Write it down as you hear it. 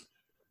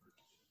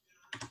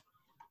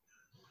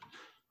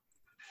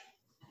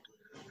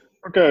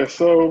Okay,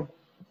 so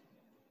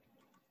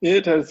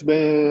it has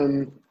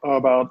been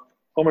about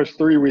almost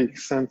 3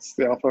 weeks since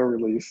the alpha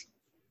release,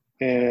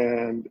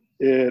 and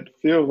it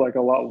feels like a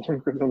lot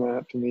longer than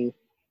that to me.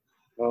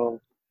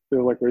 Feel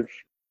like we've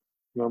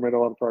made a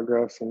lot of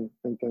progress and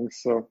things,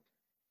 so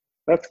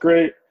that's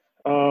great.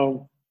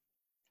 Um,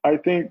 I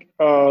think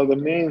the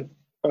main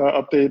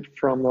update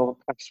from the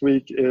past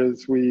week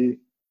is we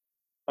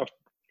uh,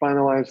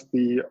 finalized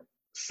the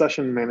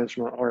session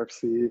management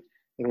RFC,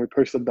 and we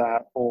posted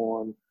that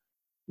on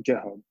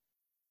GitHub.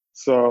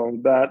 So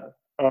that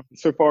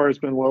so far has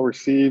been well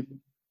received.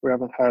 We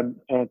haven't had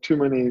too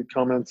many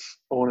comments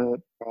on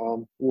it.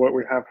 What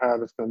we have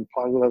had has been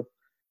positive.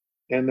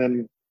 And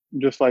then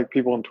just like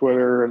people on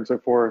Twitter and so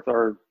forth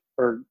are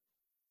really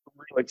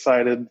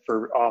excited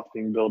for auth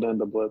being built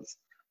into Blitz.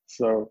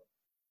 So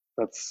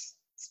it's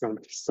going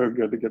to be so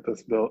good to get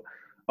this built.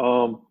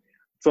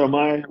 So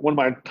one of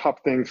my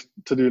top things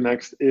to do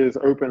next is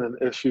open an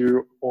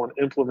issue on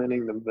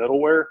implementing the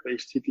middleware, the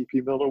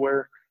HTTP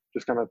middleware,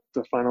 just kind of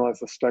to finalize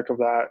the spec of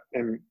that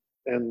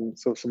and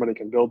so somebody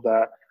can build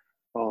that.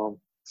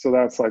 So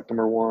that's like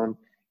number one.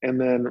 And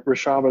then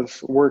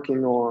Rishabh's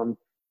working on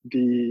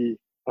the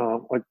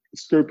like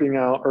scoping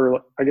out,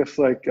 or I guess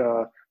like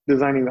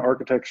designing the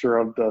architecture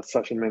of the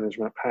session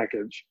management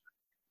package.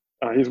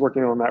 He's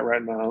working on that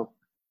right now,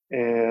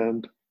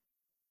 and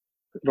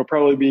it'll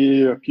probably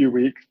be a few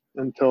weeks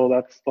until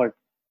that's like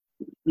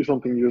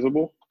something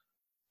usable.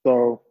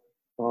 So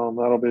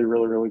that'll be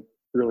really, really,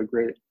 really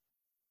great.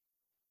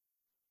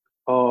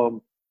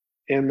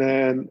 And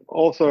then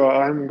also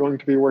I'm going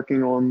to be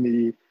working on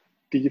the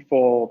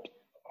default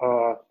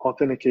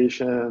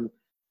authentication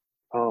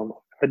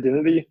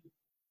identity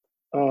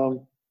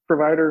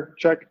provider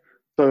check.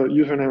 So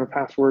username and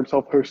password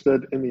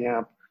self-hosted in the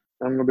app.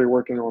 I'm going to be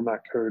working on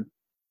that code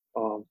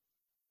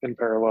in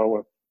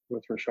parallel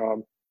with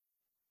Rashad.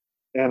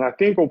 And I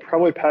think we'll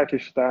probably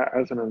package that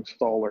as an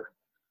installer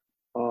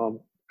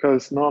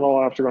because not all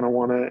apps are going to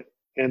want it,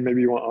 and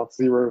maybe you want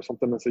Auth0 or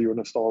something, and so you would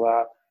install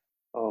that.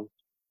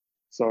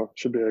 So it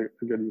should be a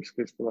good use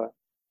case for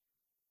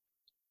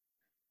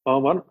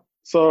that.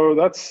 So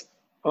that's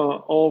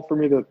all for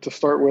me to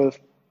start with.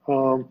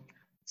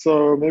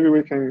 So maybe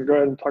we can go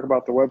ahead and talk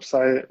about the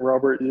website.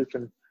 Robert, you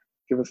can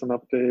give us an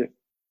update.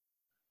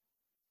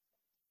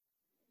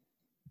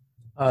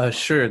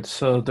 Sure.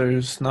 So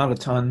there's not a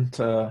ton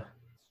to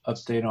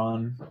update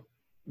on,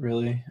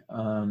 really.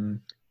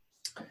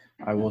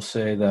 I will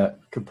say that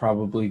could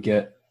probably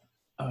get,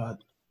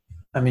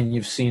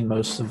 you've seen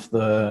most of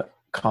the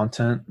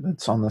content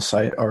that's on the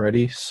site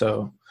already,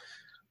 so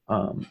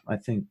I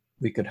think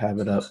we could have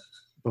it up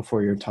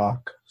before your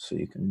talk so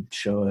you can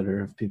show it,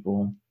 or if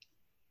people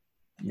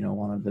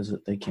want to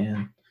visit, they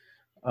can.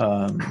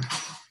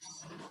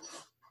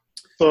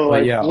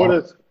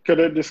 Could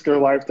it just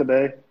go live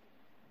today?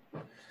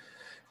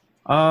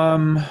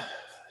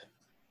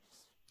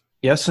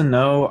 Yes and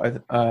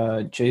no.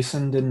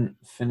 Jason didn't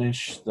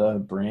finish the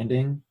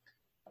branding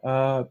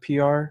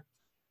PR,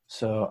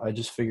 so I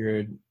just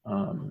figured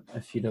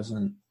if he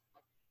doesn't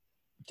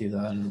do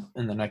that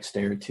in the next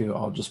day or two,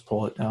 I'll just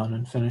pull it down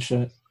and finish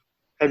it.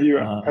 Have you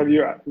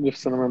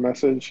just sent him a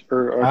message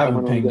or I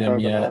haven't pinged him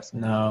yet.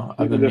 No,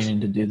 I've been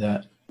meaning to do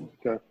that.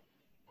 Okay.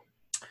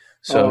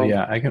 So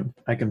yeah,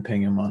 I can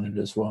ping him on it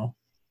as well.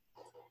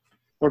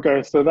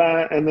 Okay, so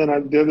that, and then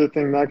the other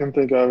thing that I can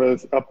think of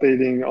is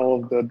updating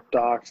all of the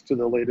docs to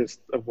the latest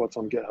of what's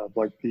on GitHub,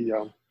 like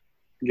the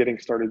getting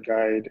started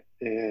guide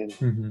and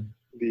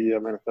the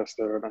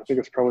manifesto. And I think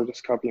it's probably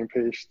just copy and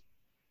paste.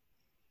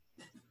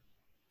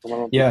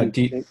 Yeah.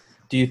 Do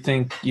you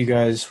think you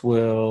guys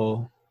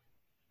will?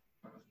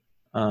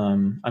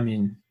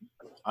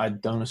 I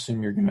don't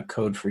assume you're going to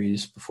code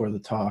freeze before the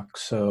talk.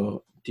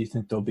 So do you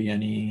think there'll be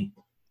any?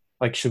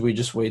 Like, should we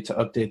just wait to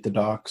update the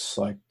docs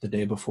like the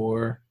day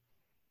before?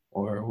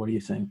 Or what do you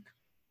think?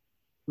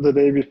 The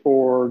day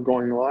before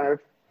going live?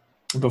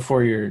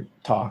 Before your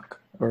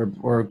talk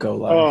or go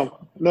live?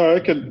 No,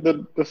 it could.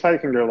 The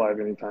site can go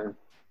live anytime.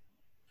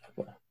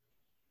 Okay.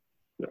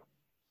 Yeah.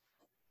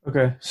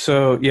 Okay.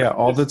 So yeah,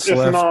 all that's it's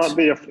left. Not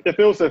if it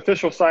was the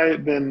official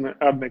site, then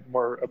I'd make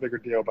a bigger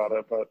deal about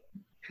it. But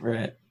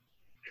right.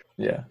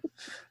 Yeah.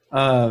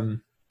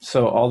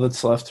 So all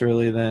that's left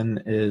really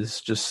then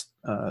is just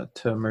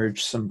to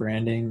merge some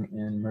branding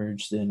and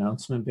merge the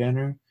announcement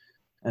banner,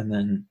 and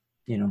then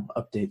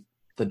update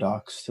the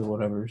docs to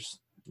whatever's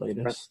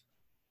latest. Right.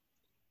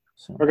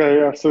 So. Okay,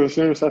 yeah. So as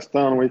soon as that's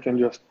done, we can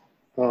just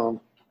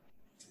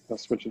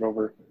switch it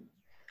over.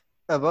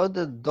 About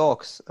the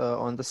docs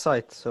on the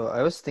site, so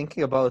I was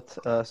thinking about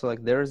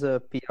there's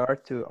a PR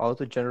to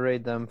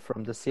auto-generate them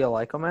from the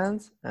CLI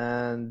commands,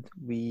 and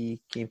we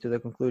came to the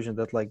conclusion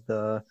that like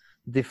the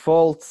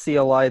default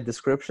CLI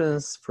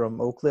descriptions from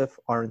Oakleaf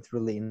aren't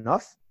really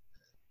enough.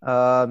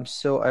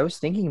 So I was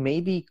thinking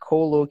maybe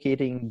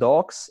co-locating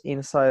docs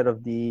inside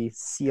of the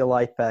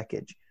CLI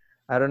package.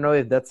 I don't know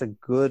if that's a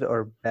good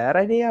or bad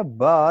idea,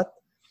 but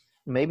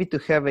maybe to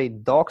have a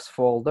docs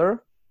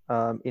folder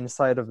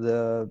inside of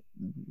the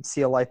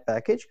CLI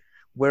package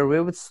where we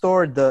would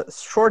store the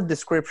short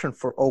description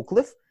for Oak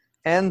Cliff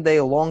and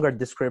a longer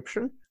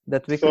description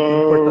that we could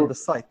import on the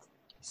site.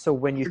 So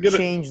when you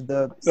change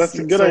that's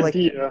a good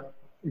idea,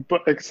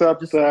 but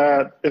except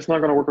that it's not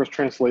going to work with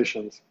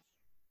translations.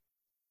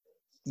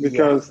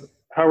 Because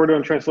how we're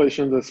doing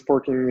translations is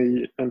forking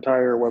the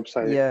entire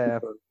website. Yeah.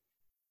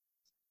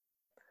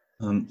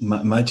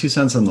 My 2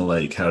 cents on the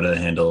like how to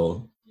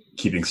handle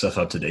keeping stuff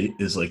up to date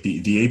is like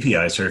the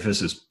API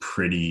surface is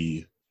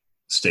pretty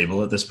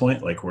stable at this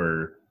point. Like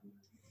we're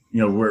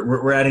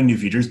adding new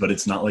features, but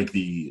it's not like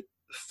the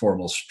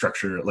formal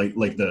structure, like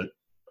the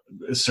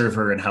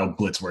server and how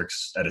Blitz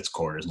works at its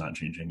core is not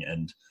changing.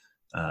 And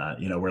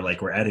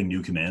we're adding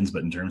new commands,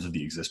 but in terms of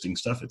the existing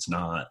stuff, it's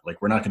not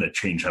like we're not going to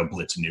change how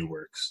Blitz new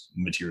works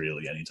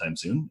materially anytime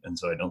soon. And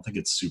so I don't think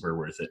it's super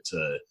worth it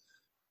to,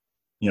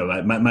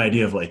 my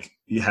idea of like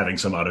having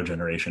some auto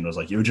generation was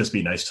like, it would just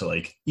be nice to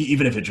like,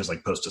 even if it just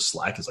like post to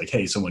Slack, it's like,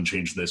 hey, someone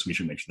changed this, we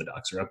should make sure the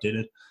docs are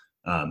updated.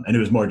 And it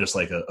was more just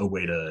like a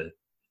way to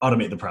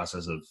automate the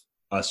process of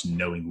us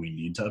knowing we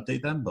need to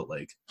update them. But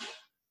like,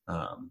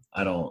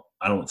 I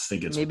don't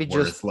think it's maybe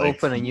worth just like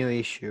open a new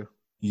issue.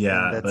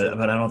 Yeah,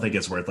 but I don't think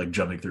it's worth like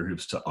jumping through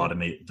hoops to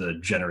automate the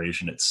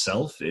generation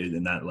itself.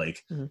 In that,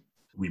 like,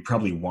 we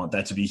probably want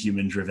that to be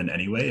human driven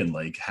anyway, and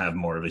like have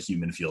more of a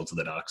human feel to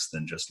the docs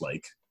than just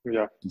like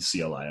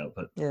CLI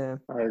output. Yeah,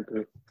 I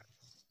agree.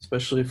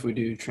 Especially if we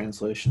do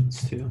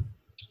translations too.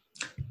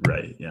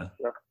 Right. Yeah.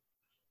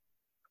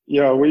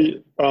 Yeah.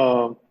 We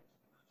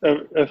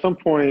at some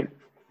point,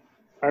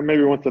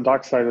 maybe once the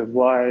doc site is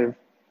live,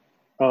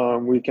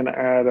 we can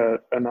add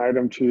an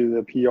item to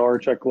the PR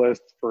checklist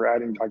for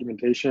adding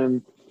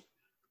documentation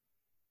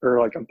or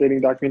like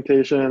updating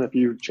documentation if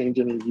you change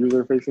any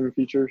user-facing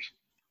features,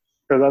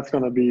 because that's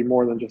going to be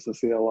more than just a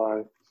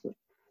CLI. So.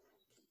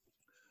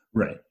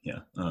 Right. Yeah.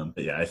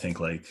 But yeah, I think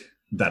like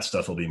that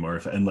stuff will be more,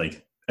 and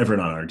like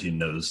everyone on our team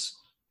knows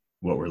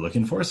what we're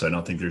looking for, so I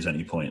don't think there's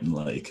any point in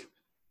like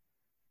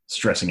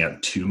stressing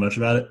out too much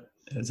about it.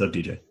 It's up,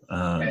 DJ.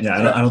 I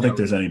don't think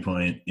there's any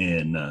point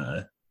in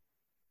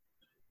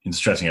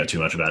stressing out too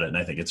much about it. And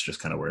I think it's just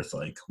kind of worth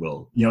like,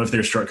 if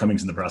there's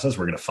shortcomings in the process,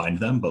 we're going to find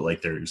them, but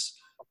like there's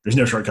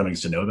no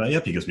shortcomings to know about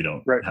yet because we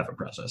don't have a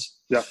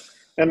process. Yeah.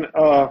 And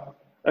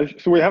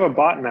so we have a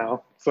bot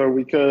now, so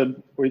we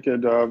could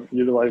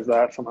utilize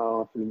that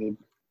somehow if we need.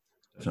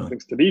 Definitely.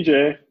 Thanks to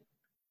DJ.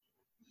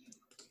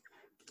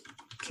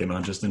 Came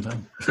on just in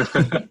time.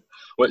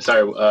 What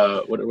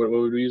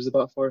would we use the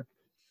bot for?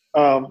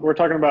 We're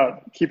talking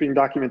about keeping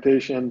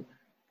documentation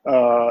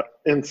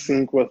in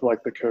sync with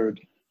like the code.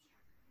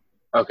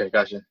 Okay,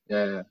 gotcha.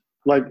 Yeah.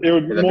 Like it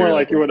would more really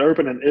like cool. It would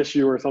open an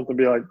issue or something,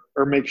 be like,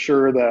 or make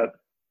sure that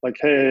like,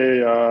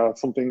 hey,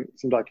 some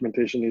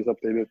documentation needs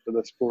updated for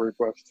this pull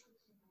request.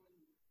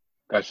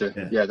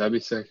 Gotcha. Yeah, that'd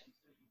be sick.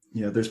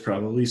 Yeah, there's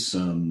probably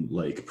some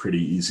like pretty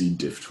easy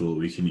diff tool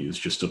we can use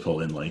just to pull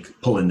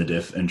in the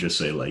diff and just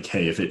say like,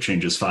 hey, if it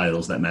changes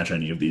files that match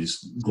any of these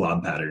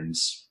glob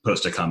patterns,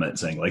 post a comment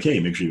saying like, hey,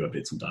 make sure you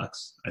update some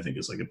docs. I think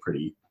it's like a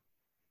pretty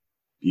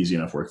easy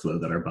enough workflow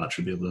that our bot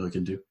should be able to hook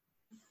into.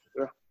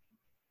 Yeah.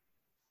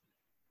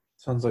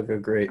 Sounds like a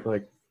great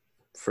like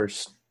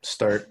first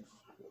start.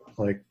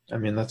 Like, I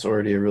mean, that's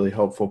already a really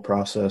helpful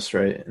process,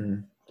 right?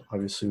 And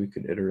obviously we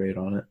could iterate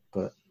on it,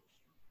 but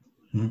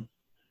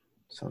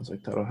sounds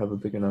like that'll have a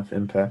big enough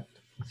impact.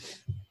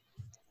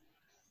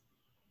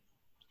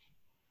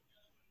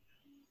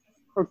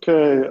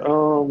 Okay.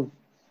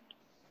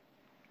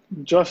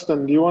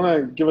 Justin, do you want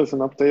to give us an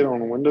update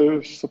on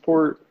Windows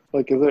support?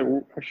 Like, is it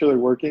actually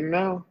working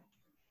now?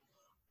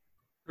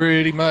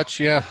 Pretty much,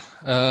 yeah.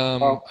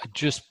 I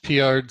just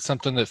PR'd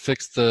something that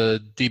fixed the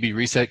DB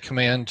reset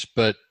command,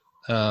 but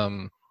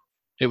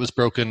it was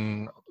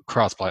broken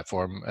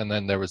cross-platform, and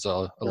then there was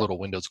a little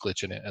Windows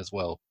glitch in it as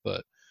well.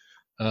 But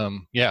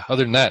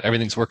other than that,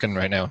 everything's working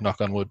right now,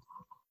 knock on wood.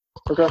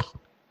 Okay,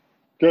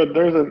 good.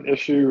 There's an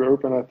issue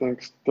open, I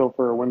think, still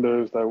for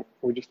Windows that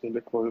we just need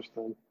to close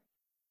then.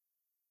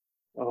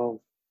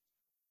 Wow.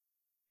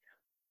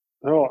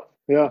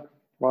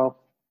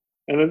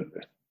 And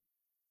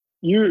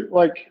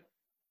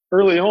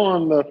early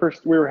on,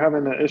 we were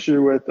having an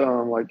issue with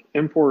like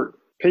import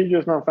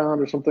pages not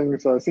found or something.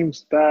 So it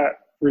seems that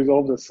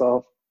resolved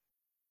itself.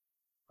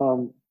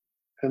 And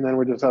then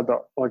we just had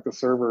the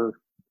server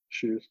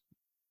issues.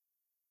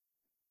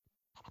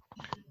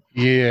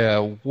 Yeah,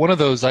 one of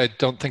those I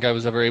don't think I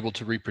was ever able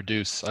to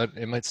reproduce.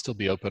 It might still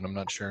be open, I'm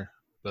not sure.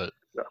 But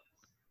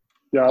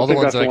yeah, all I think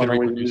the ones that's that I the can one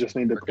reproduce we just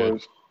need to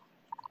close.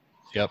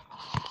 good. Yep.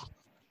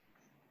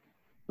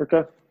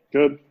 Okay,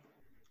 good.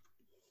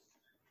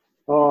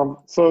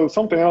 So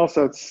something else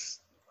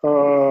that's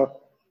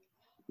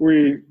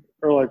we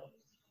are like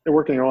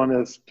working on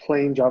is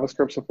plain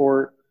JavaScript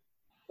support,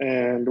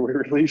 and we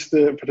released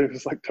it, but it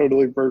was like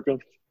totally broken.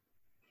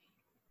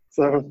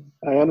 So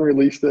I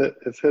unreleased it.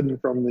 It's hidden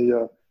from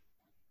the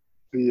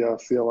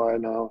CLI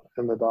now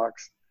in the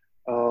docs.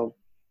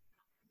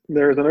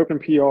 There's an open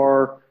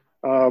PR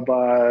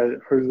by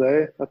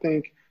Jose, I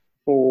think,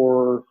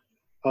 for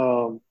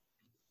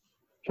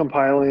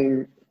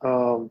compiling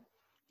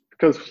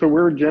because so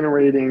we're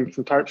generating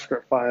some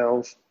TypeScript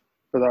files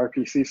for the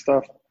RPC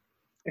stuff,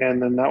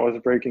 and then that was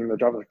breaking the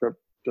JavaScript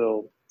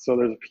build. So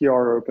there's a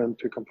PR open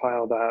to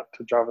compile that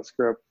to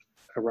JavaScript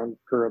around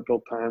current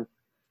build time.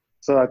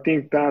 So I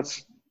think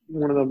that's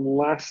one of the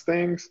last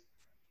things.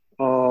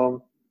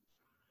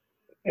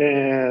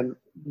 And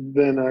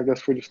then I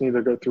guess we just need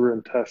to go through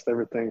and test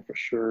everything for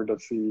sure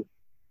to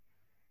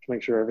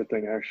make sure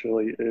everything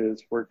actually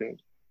is working.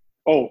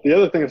 Oh, the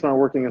other thing that's not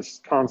working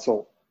is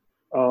console.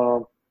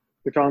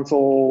 The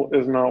console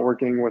is not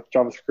working with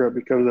JavaScript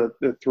because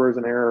it throws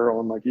an error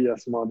on like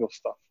ES module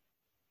stuff.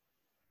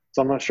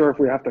 So I'm not sure if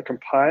we have to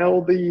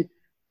compile if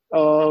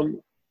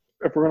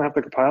we're gonna have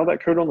to compile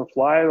that code on the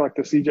fly, like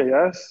the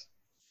CJS.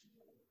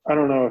 I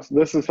don't know. So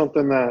this is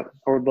something that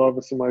I would love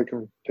if somebody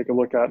can take a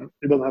look at.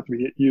 It doesn't have to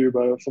be you,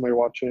 but if somebody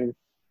watching,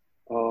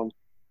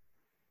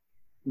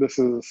 this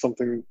is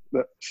something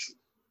that's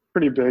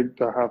pretty big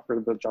to have for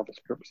the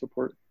JavaScript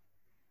support.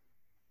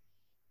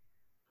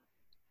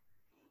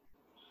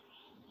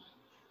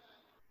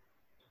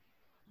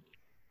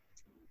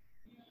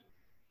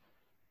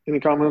 Any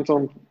comments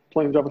on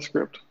plain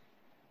JavaScript?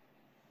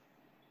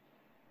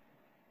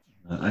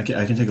 I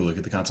can take a look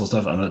at the console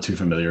stuff. I'm not too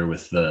familiar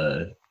with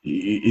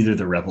either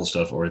the REPL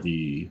stuff or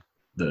the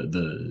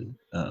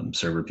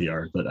server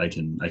PR, but I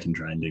can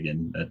try and dig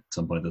in at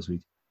some point this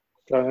week.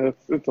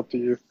 It's up to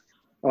you.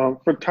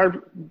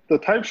 The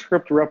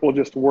TypeScript REPL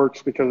just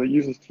works because it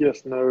uses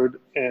TS Node,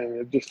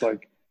 and it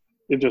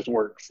just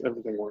works.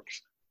 Everything works.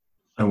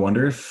 I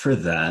wonder if for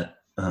that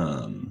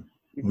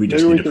we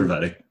just need to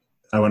provide it.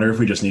 I wonder if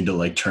we just need to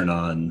like turn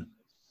on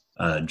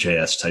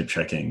JS type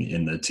checking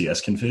in the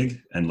TS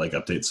config and like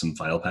update some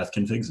file path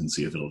configs and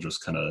see if it'll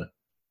just kind of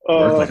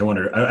work. Like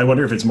I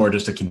wonder if it's more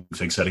just a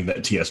config setting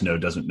that TS Node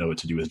doesn't know what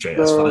to do with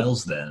JS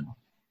files then.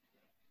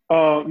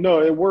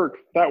 No, it works.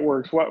 That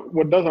works.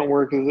 What doesn't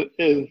work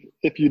is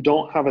if you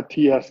don't have a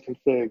TS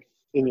config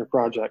in your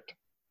project.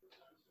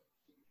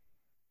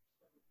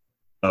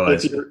 Oh, I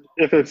see.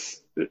 If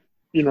it's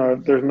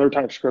if there's no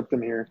TypeScript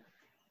in here,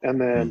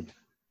 and then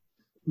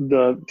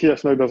the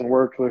TS Node doesn't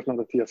work because there's not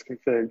a TS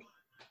config.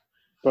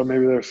 But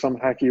maybe there's some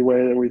hacky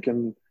way that we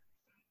can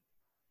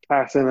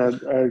pass in a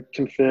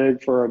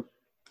config to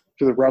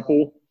the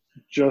REPL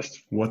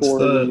just what's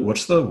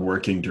the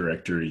working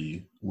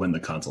directory when the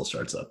console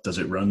starts up? Does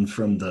it run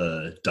from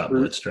the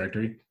 .blitz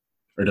directory,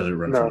 or does it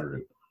run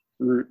from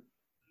the root?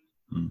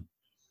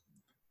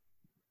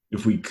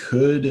 If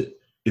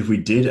we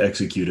did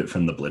execute it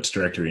from the blitz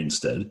directory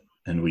instead,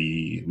 and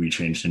we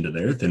changed into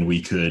there, then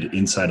we could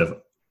inside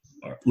of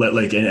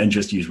and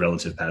just use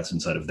relative paths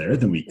inside of there,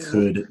 then we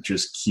could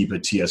just keep a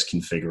TS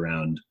config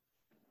around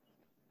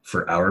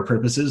for our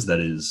purposes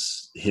that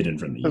is hidden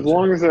from the user. As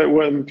long as it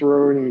wouldn't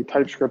throw any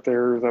TypeScript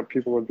errors that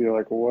people would be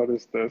like, what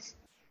is this?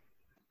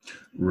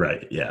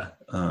 Right, yeah.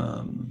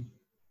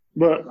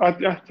 But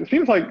it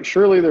seems like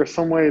surely there's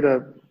some way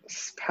to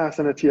pass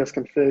in a TS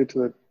config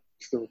to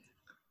the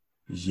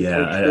yeah,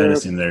 I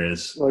assume there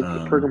is. Like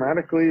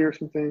programmatically or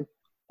something.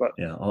 But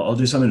yeah, I'll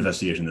do some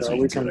investigation this week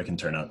and see what I can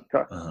turn up.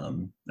 Okay.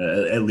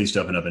 At least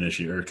open up an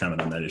issue or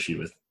comment on that issue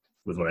with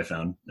what I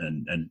found,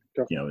 and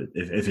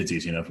if it's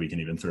easy enough, we can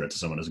even throw it to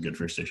someone as a good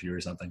first issue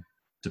or something,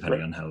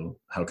 depending on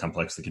how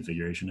complex the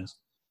configuration is.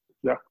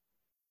 Yeah,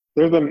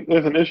 there's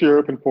an issue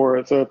open for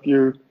it, so if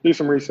you do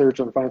some research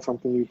and find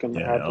something, you can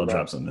add to I'll that.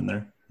 drop something in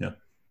there. Yeah.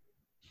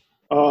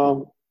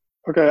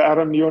 Okay,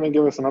 Adam, do you want to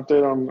give us an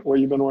update on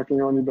what you've been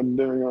working on? You've been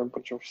doing a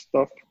bunch of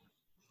stuff.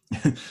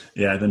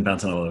 Yeah, I've been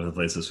bouncing all over the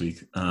place this week.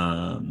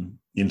 The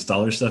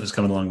installer stuff is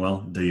coming along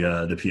well.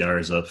 The PR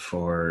is up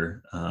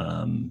for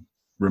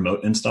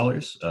remote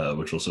installers,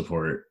 which will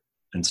support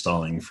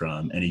installing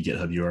from any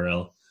GitHub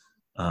URL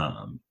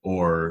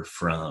or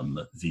from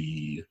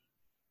the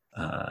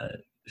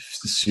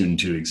soon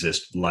to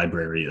exist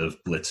library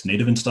of Blitz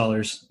native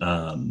installers.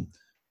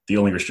 The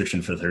only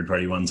restriction for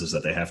third-party ones is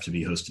that they have to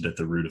be hosted at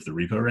the root of the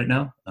repo right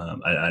now.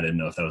 I didn't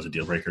know if that was a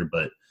deal breaker,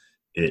 but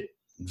it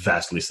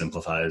vastly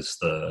simplifies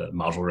the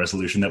module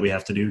resolution that we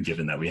have to do,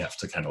 given that we have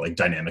to kind of like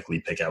dynamically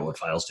pick out what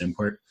files to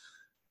import.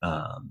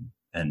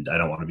 And I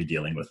don't want to be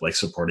dealing with like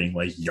supporting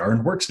like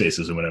Yarn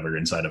workspaces and whatever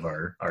inside of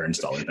our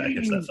installer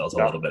package. That felt a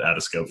little bit out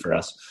of scope for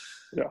us.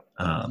 Yeah.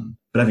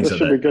 But having said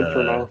that, should be good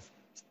for now.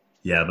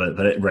 Yeah,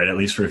 but right, at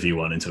least for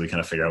V1 until we kind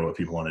of figure out what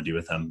people want to do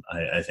with them,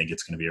 I think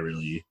it's going to be a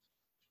really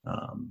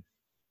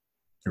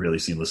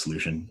seamless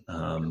solution.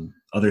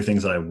 Other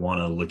things that I want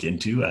to look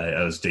into,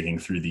 I was digging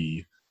through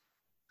the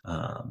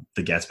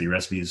Gatsby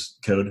recipes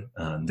code.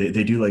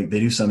 They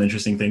do some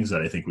interesting things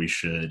that I think we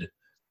should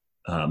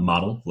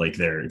model, like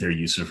their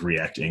use of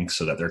React Inc.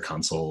 so that their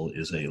console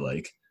is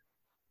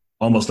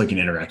almost like an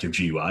interactive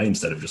GUI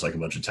instead of just like a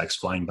bunch of text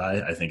flying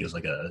by. I think is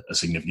like a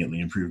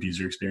significantly improved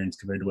user experience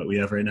compared to what we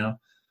have right now.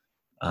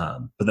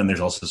 But then there's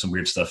also some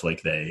weird stuff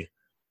like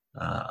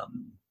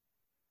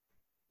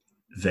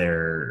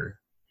their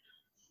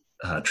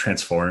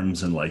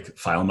transforms and like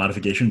file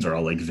modifications are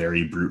all like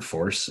very brute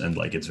force, and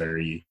like it's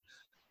very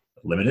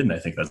limited, and I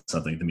think that's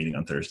something the meeting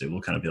on Thursday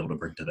will kind of be able to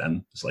bring to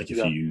them. It's like if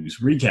Yeah. you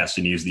use Recast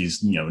and use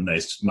these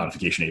nice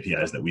modification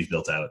APIs that we've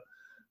built out,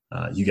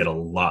 you get a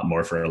lot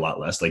more for a lot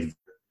less. Like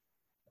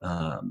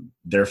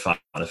their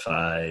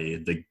modify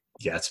the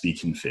Gatsby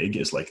config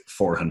is like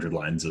 400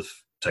 lines of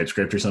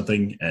TypeScript or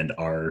something, and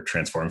our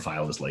transform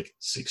file is like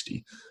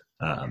 60.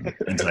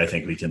 And so I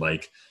think we can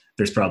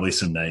there's probably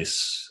some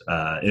nice,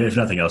 if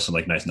nothing else, some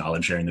nice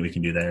knowledge sharing that we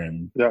can do there.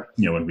 And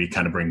when we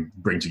kind of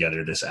bring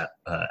together this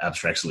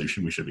abstract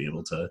solution, we should be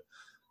able to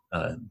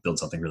build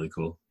something really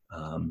cool.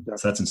 So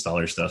that's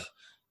installer stuff.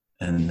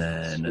 And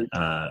then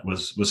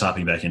was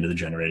hopping back into the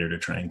generator to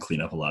try and clean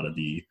up a lot of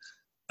the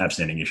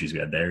outstanding issues we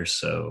had there.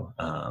 So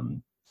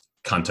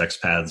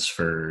context paths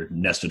for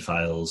nested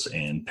files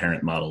and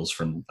parent models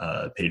from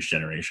page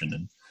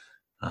generation,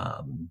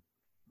 and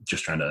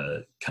just trying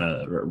to kind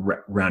of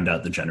round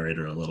out the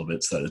generator a little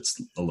bit so that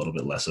it's a little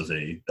bit less of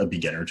a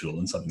beginner tool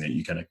and something that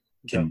you kind of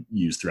can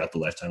use throughout the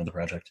lifetime of the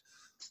project.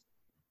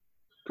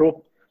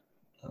 Cool.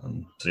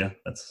 So yeah,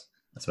 that's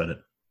about it.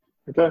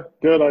 Okay,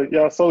 good.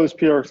 I saw these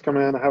PRs come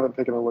in. I haven't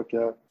taken a look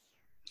yet.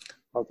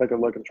 I'll take a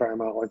look and try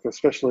them out,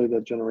 especially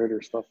the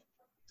generator stuff.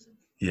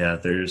 Yeah,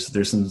 there's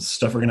some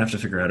stuff we're gonna have to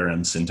figure out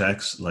around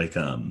syntax.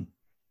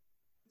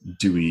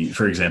 Do we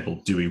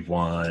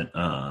want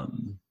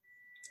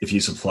if you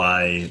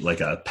supply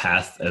a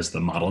path as the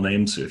model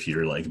name, so if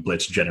you're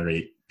Blitz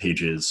generate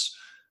pages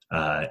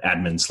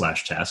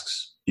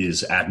admin/tasks,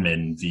 is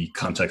admin the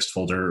context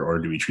folder, or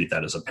do we treat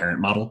that as a parent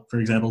model, for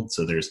example?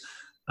 So there's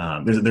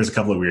a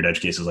couple of weird edge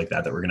cases like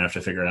that we're gonna have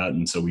to figure out,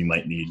 and so we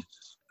might need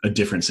a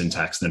different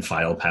syntax than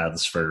file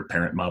paths for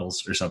parent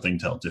models or something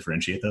to help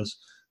differentiate those.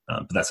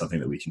 But that's something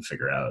that we can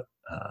figure out.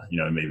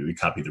 Maybe we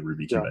copy the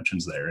Ruby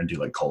conventions there and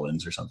do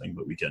colons or something,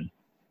 but we can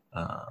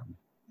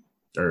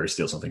or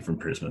steal something from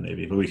Prisma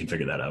maybe, but we can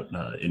figure that out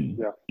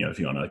if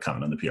you want to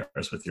comment on the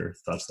PRs with your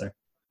thoughts there.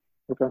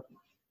 Okay,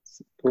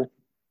 cool.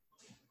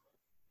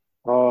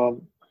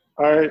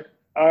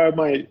 I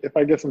might, if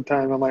I get some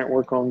time, I might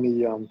work on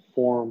the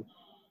form,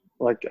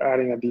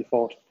 adding a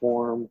default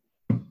form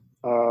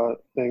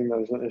thing.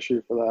 There's an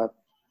issue for that.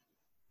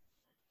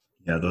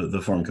 Yeah,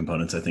 the form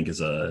components I think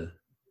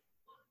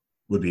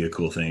would be a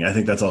cool thing. I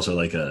think that's also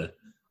an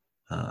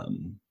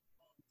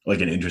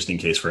interesting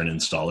case for an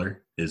installer,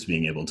 is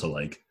being able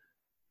to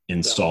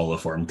install a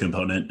form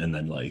component, and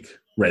then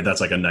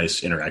that's a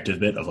nice interactive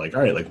bit of all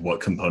right,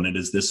 what component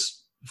is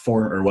this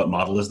form, or what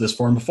model is this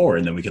form for?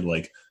 And then we can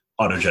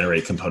auto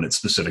generate components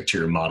specific to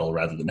your model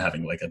rather than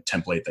having a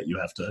template that you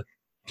have to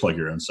plug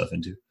your own stuff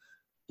into.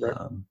 Right.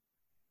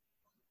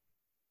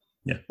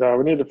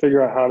 We need to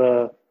figure out how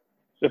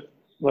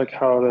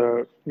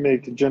to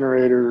make the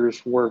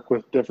generators work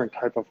with different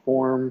type of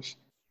forms,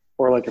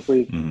 or if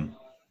we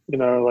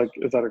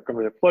is that going to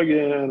be a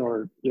plugin,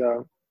 or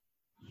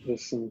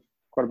there's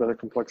quite a bit of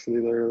complexity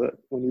there that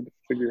we need to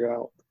figure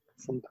out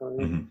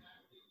sometime.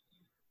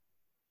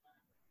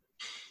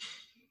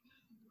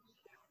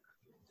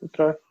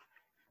 Okay.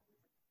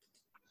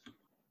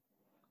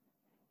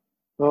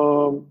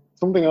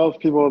 Something else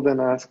people have been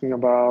asking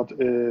about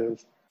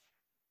is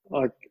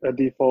a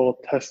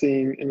default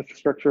testing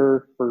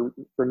infrastructure for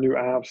new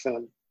apps,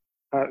 and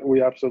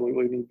we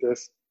absolutely need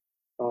this.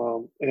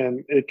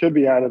 And it could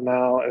be added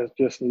now. It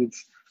just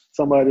needs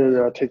somebody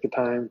to take the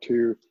time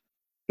to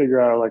figure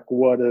out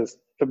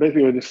to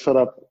basically just set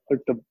up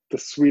the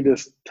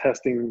sweetest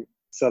testing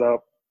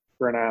setup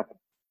for an app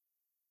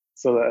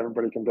so that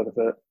everybody can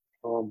benefit.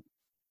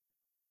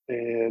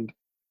 And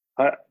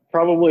I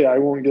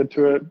won't get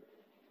to it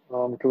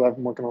because I've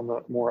been working on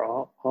the more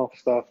off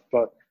stuff,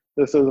 but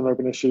this is an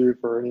open issue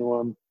for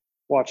anyone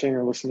watching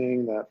or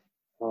listening that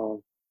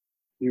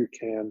you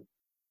can.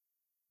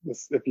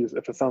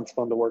 If it sounds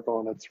fun to work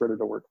on, it's ready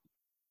to work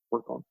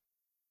on.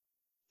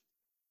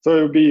 So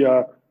it would be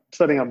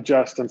setting up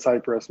Jest and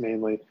Cypress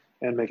mainly,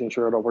 and making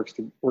sure it all works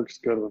good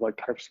with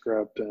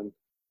TypeScript and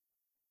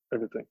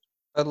everything.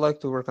 I'd like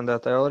to work on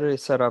that. I already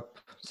set up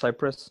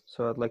Cypress,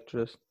 so I'd like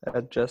to just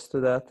add Jest to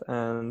that.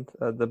 And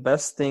the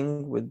best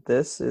thing with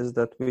this is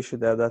that we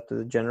should add that to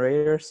the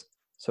generators.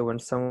 So when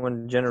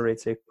someone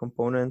generates a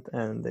component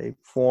and a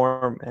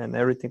form and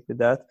everything with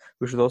that,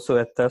 we should also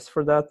add tests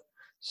for that.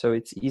 So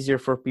it's easier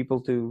for people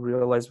to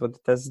realize what the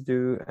tests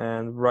do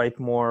and write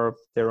more of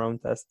their own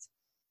tests.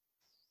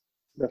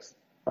 Yes,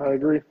 I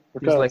agree.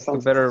 Okay, it's a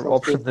better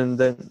option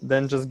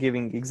than just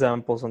giving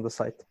examples on the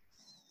site.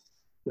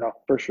 Yeah,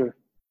 for sure.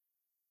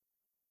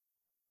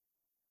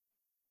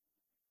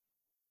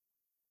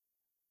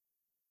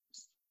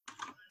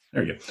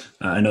 There we go.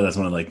 I know that's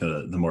one of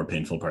the more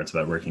painful parts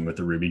about working with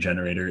the Ruby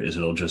generator is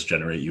it'll just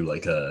generate you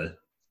a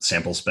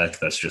sample spec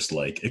that's just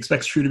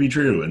expects true to be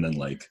true, and then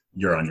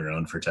you're on your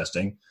own for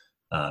testing,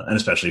 and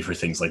especially for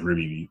things like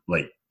Ruby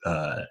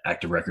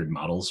active record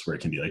models, where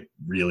it can be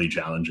really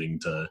challenging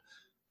to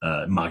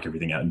mock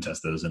everything out and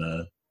test those in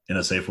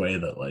a safe way.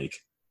 That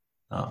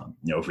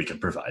if we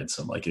could provide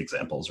some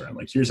examples around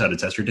here's how to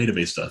test your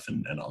database stuff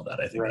and all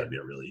that, I think that'd be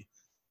a really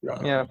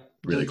Yeah,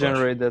 really just clutch.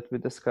 generate that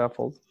with the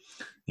scaffold.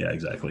 Yeah,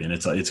 exactly. And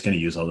it's going to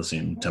use all the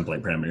same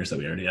template parameters that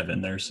we already have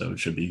in there, so it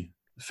should be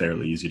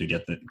fairly easy to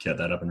get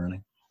that up and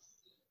running.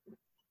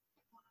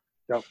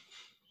 Yep.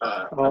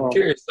 I'm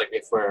curious, like,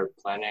 if we're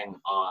planning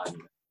on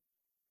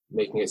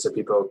making it so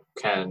people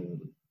can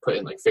put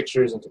in like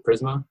fixtures into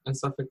Prisma and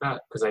stuff like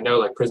that, because I know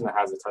like Prisma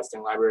has a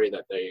testing library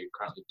that they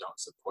currently don't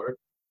support,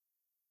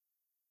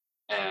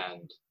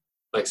 and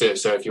like so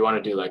if you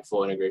want to do like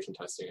full integration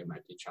testing, it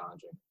might be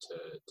challenging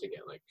to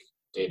get like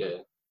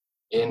data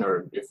in,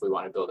 or if we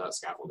want to build out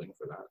scaffolding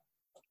for that.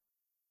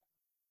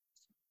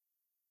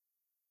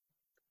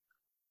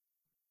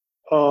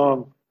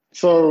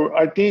 So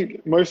I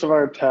think most of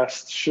our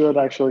tests should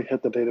actually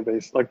hit the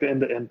database, like the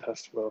end-to-end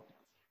test flow.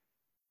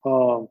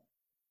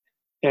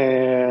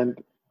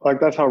 And like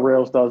that's how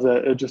Rails does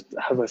it. It just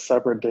has a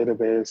separate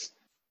database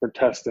for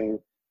testing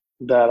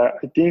that I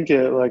think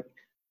it like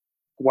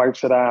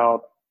wipes it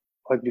out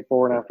like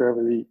before and after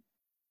every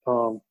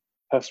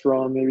test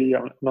run. Maybe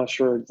I'm not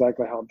sure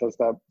exactly how it does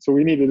that. So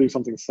we need to do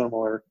something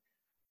similar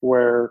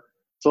where,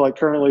 so like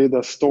currently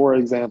the store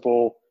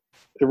example,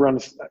 it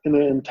runs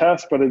in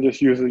test, but it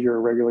just uses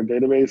your regular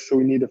database. So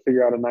we need to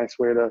figure out a nice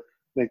way to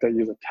make that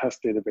use a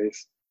test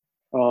database.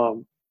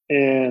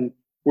 And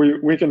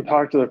we can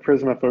talk to the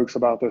Prisma folks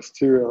about this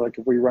too. Like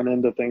if we run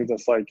into things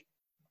that's like,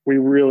 we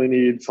really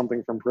need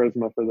something from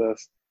Prisma for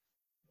this,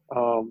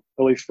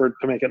 at least to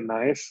make it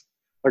nice.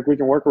 Like we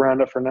can work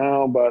around it for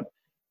now, but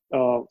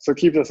so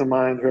keep this in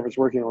mind, whoever's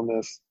working on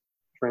this,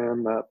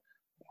 Fran, that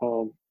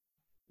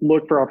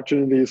look for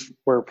opportunities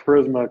where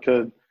Prisma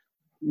could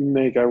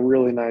make a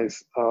really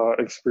nice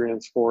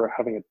experience for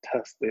having a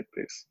test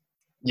database.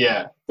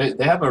 Yeah, they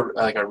have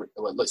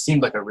what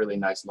seemed like a really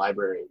nice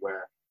library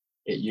where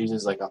it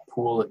uses like a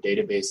pool of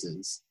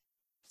databases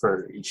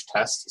for each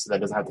test, so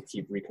that doesn't have to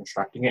keep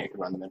reconstructing it. You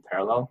can run them in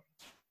parallel,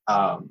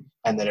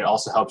 and then it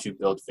also helps you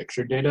build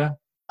fixture data.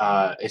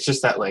 It's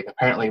just that like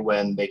apparently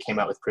when they came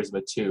out with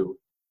Prisma 2,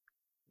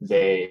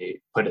 they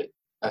put it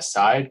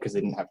aside because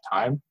they didn't have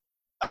time.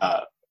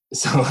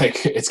 So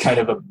like it's kind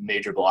of a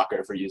major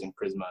blocker for using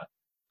Prisma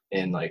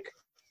in like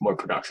more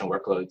production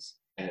workloads,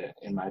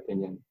 in my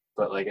opinion.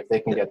 But like if they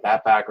can get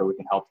that back, or we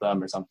can help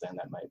them or something,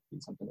 that might be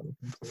something that we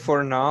can do.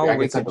 For now, Yeah,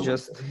 we could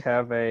just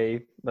have a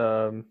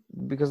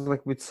because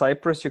like with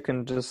Cypress, you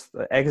can just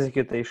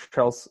execute a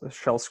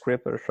shell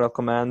script or shell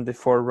command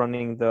before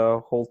running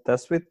the whole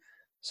test suite.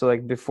 So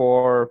like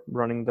before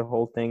running the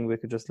whole thing, we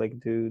could just like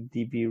do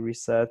db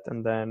reset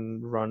and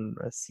then run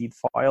a seed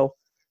file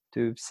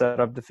to set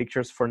up the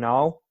fixtures for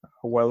now,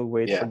 while we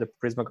wait for the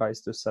Prisma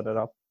guys to set it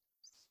up.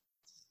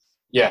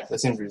 Yeah, that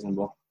seems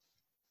reasonable.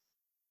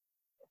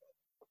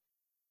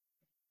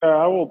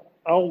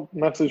 I'll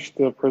message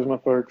the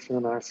Prisma folks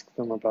and ask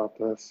them about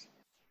this.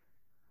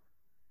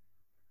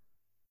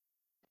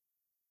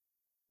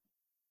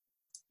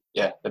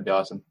 Yeah, that'd be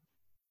awesome.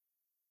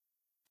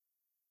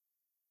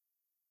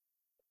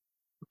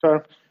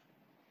 Okay.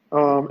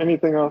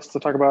 Anything else to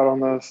talk about on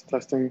this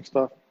testing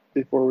stuff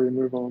before we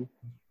move on?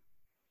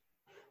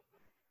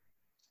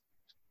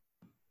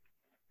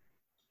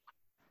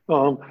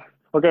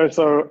 Okay,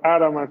 so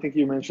Adam, I think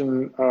you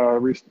mentioned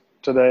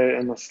today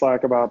in the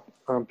Slack about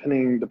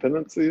pinning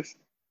dependencies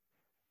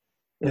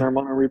in our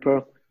mono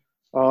repo.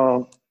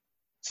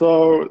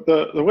 So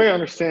the way I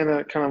understand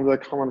it, kind of the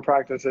common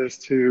practice is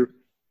to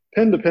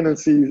pin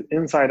dependencies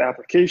inside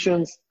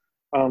applications.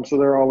 So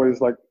they're always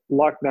like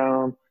locked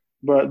down,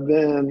 but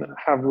then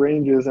have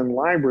ranges in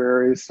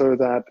libraries so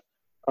that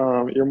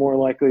you're more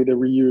likely to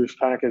reuse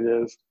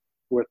packages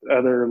with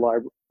other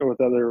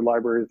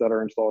libraries that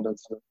are installed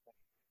inside.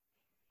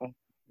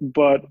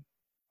 But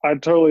I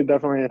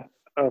definitely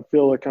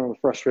feel like kind of the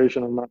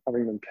frustration of not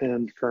having them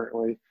pinned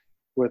currently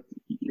with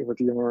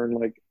Yarn,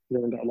 like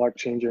Yarn.lock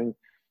changing.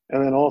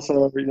 And then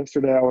also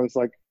yesterday I was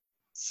like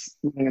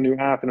running a new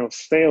app and it was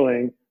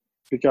failing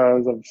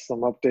because of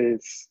some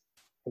updates.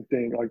 I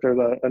think like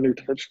there's a new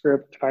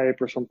TypeScript type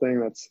or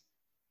something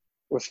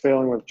was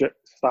failing with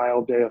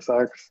style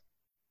JSX.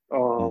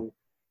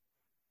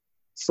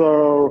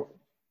 So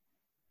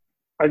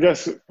I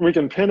guess we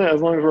can pin it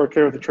as long as we're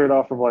okay with the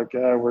trade-off of like,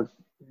 we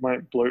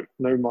might bloat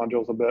node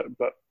modules a bit,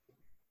 but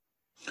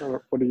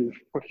what do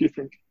you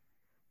think?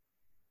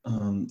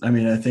 I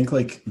mean, I think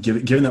like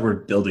given that we're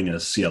building a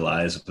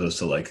CLI as opposed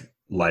to like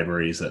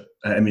libraries that,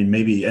 I mean,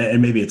 maybe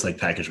it's like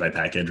package by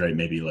package, right?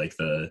 Maybe like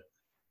the,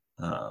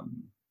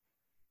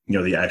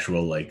 the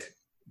actual like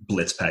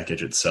Blitz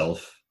package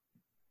itself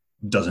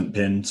doesn't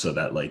pin, so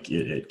that like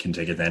it can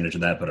take advantage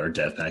of that, but our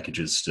dev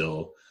packages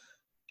still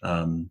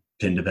pin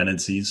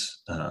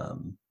dependencies.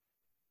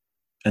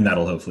 And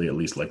that'll hopefully at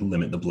least like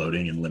limit the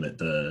bloating and limit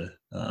the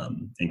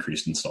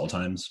increased install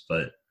times.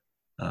 But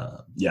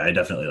yeah, I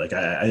definitely like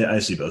I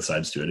see both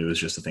sides to it. It was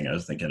just the thing I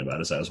was thinking about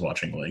as I was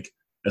watching, like,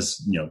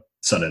 as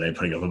Sunday night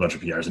putting up a bunch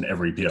of PRs, and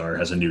every PR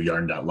has a new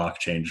yarn.lock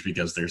change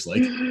because there's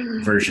like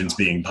versions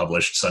being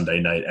published Sunday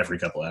night every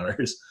couple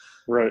hours.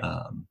 Right.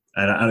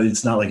 And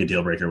it's not like a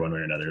deal breaker one way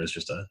or another. It was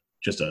just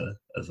a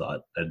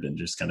thought. I'd been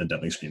just kind of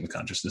dumping stream of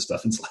consciousness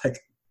stuff in Slack.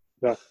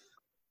 Yeah.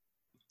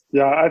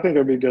 Yeah, I think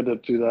it'd be good to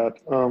do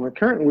that.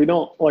 Currently, we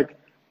don't like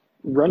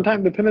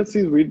runtime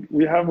dependencies.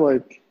 We have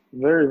like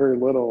very very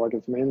little. Like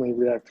it's mainly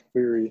React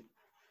Query.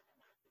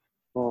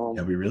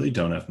 Yeah, we really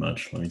don't have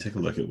much. Let me take a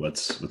look at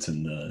what's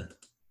in the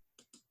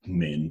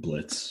main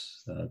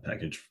Blitz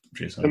package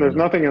JSON. And there's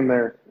nothing in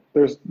there.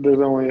 There's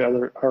only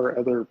our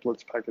other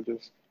Blitz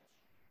packages.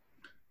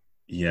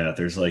 Yeah,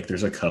 there's a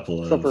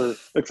couple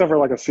except for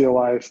like a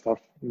CLI stuff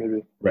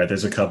maybe. Right,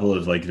 there's a couple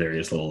of like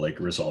various little like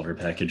resolver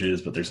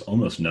packages, but there's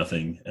almost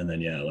nothing. And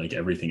then yeah, like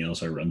everything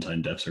else, our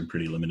runtime depths are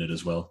pretty limited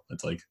as well.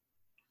 It's like,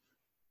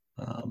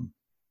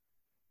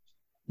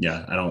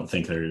 yeah, I don't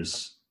think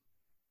there's,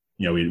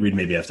 we'd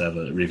maybe have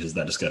to revisit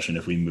that discussion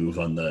if we move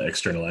on the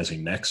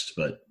externalizing next,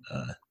 but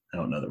I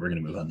don't know that we're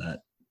going to move on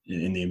that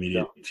in the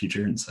immediate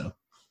future. And so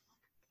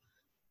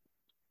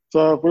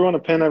if we want to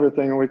pin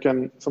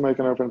everything, somebody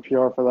can open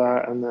PR for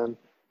that, and then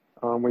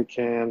we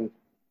can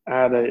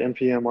add a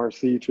npm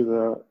rc to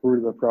the root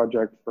of the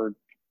project for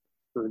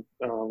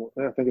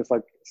I think it's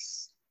like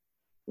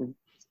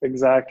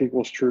exact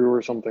equals true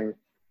or something.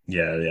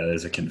 Yeah,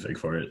 there's a config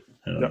for it.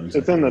 Yeah,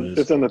 exactly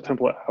it's in the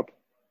template app.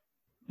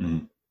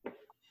 Mm-hmm.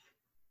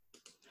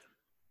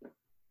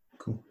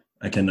 Cool.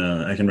 I can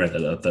write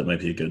that up. That might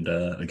be a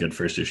good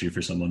first issue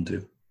for someone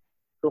too.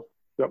 Cool.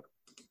 Yep.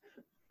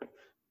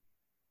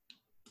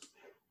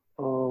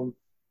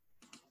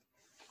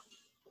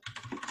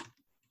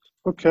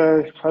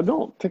 Okay, I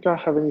don't think I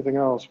have anything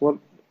else.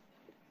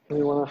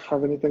 Anyone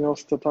have anything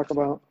else to talk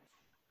about?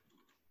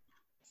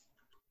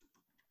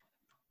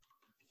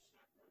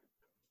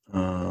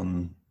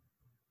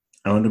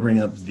 I wanted to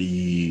bring up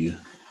the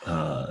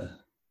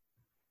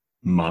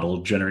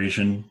model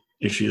generation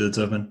issue that's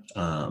open.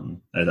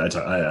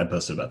 I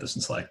posted about this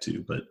in Slack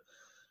too, but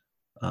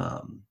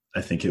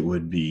I think it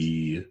would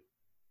be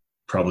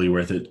probably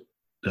worth it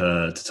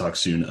to talk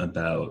soon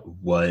about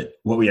what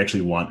we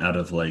actually want out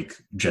of like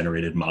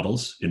generated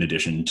models, in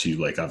addition to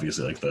like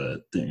obviously like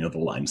the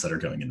lines that are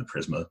going in the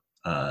Prisma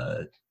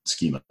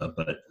schema,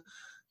 but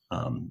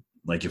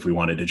like if we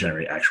wanted to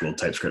generate actual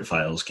TypeScript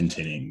files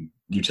containing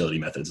utility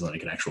methods,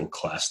 like an actual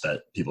class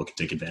that people can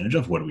take advantage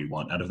of, what do we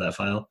want out of that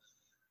file?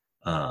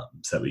 So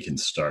that we can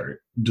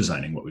start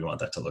designing what we want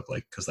that to look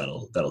like, because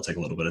that'll take a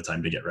little bit of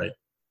time to get right.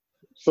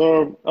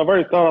 So I've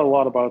already thought a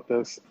lot about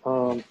this,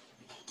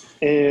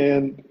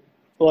 and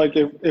like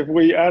if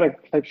we add a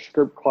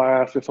TypeScript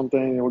class or something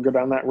and we go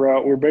down that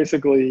route, we're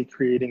basically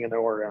creating an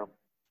ORM,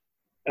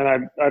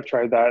 and I've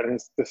tried that and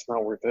it's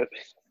not worth it.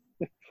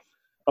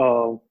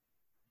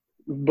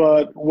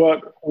 But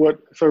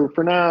so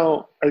for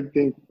now, I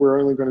think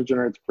we're only going to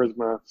generate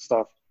Prisma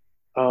stuff.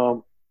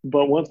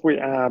 But once we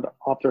add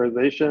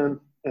authorization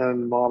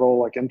and model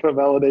like input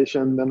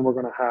validation, then we're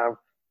going to have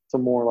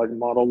some more like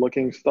model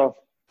looking stuff.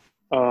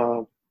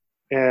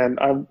 And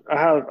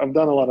I've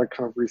done a lot of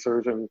kind of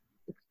research and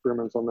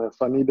experiments on this.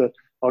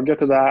 I'll get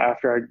to that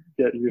after I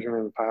get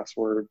username and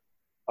password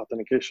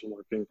authentication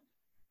working.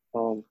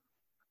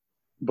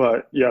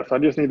 But yes, I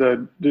just need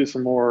to do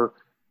some more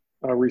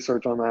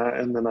research on that,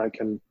 and then I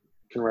can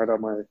write out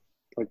my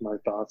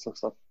thoughts and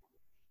stuff.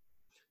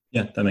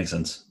 Yeah, that makes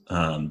sense.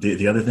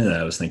 The other thing that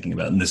I was thinking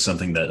about, and this is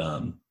something that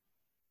I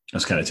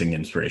was kind of taking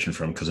inspiration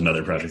from, because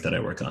another project that I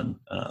work on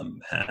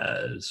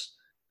has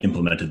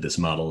implemented this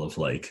model of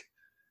like,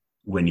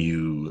 when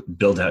you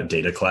build out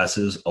data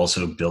classes,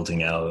 also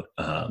building out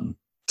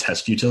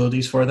test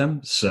utilities for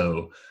them.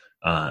 So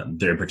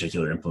their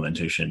particular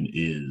implementation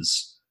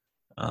is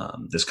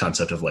this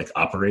concept of like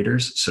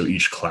operators. So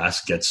each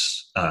class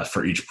gets,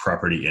 for each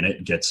property in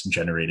it, gets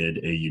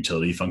generated a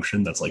utility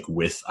function that's like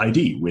with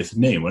ID, with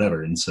name,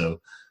 whatever. And so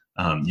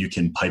you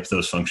can pipe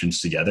those functions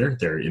together.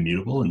 They're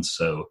immutable. And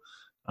so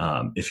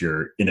if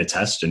you're in a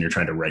test and you're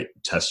trying to write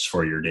tests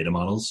for your data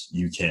models,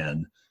 you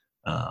can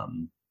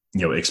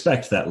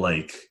expect that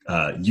like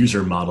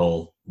user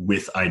model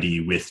with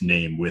ID, with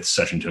name, with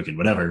session token,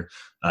 whatever,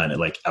 and it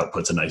like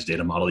outputs a nice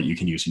data model that you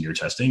can use in your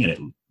testing, and it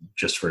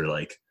just for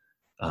like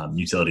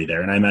utility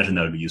there. And I imagine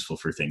that would be useful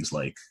for things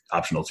like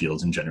optional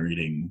fields and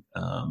generating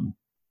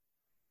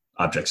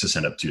objects to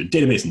send up to a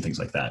database and things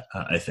like that.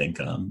 I think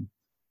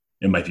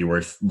it might be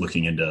worth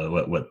looking into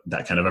what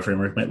that kind of a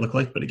framework might look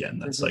like. But again,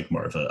 that's like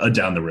more of a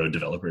down the road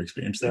developer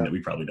experience thing that we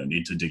probably don't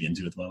need to dig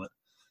into at the moment.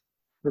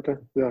 Okay.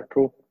 Yeah,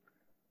 cool.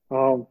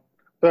 So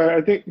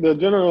I think the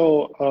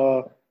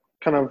general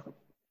kind of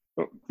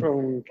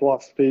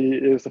philosophy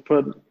is to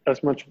put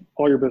as much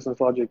all your business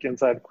logic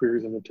inside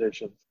queries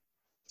invitations.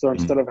 So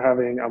instead of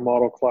having a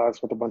model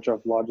class with a bunch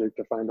of logic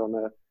defined on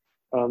that,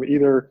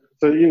 either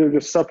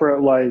just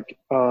separate like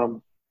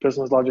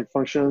business logic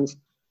functions,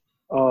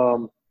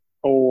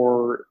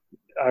 or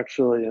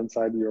actually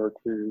inside your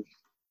queries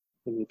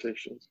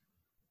invitations.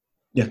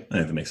 Yeah, I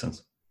think that makes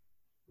sense.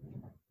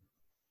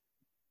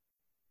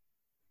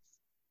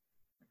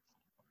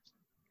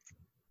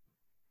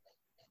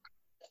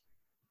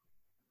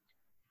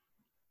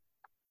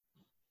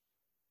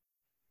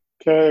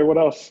 Okay, what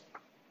else?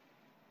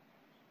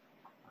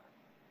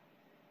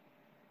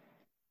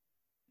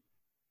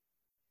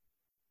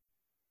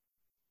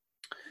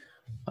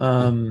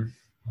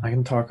 I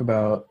can talk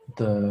about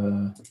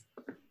the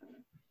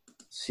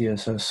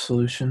CSS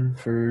solution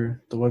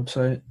for the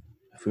website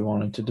if we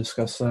wanted to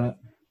discuss that.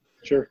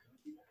 Sure.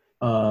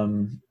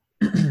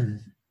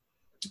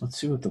 Let's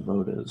see what the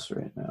vote is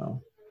right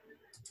now.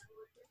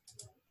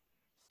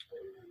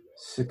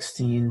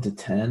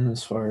 16-10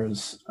 as far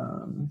as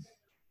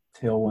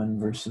Tailwind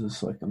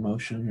versus like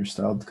emotion or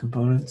styled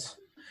components.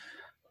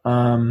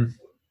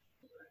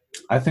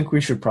 I think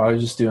we should probably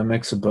just do a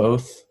mix of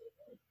both.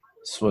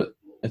 It's what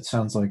it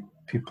sounds like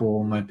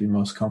people might be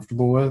most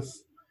comfortable with.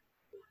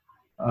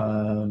 I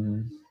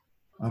don't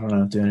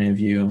know. Do any of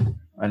you?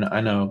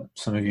 I know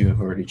some of you have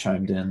already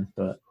chimed in,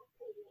 but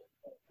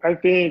I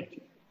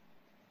think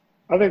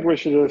we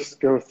should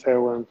just go with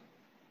Tailwind.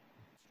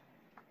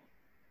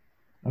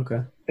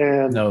 okay.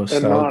 And No and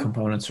styled not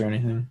components or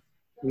anything.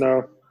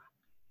 no,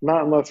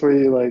 not unless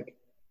we like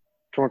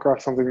come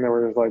across something that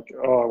we're like,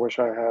 oh, I wish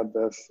I had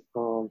this.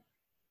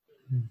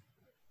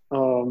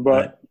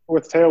 But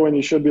with Tailwind,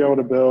 you should be able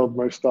to build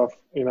most stuff,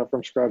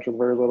 from scratch with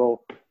very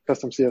little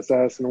custom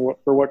CSS. And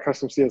for what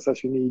custom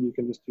CSS you need, you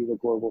can just do the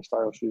global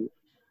style sheet.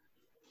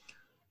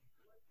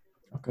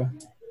 Okay.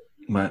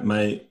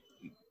 My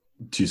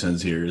 2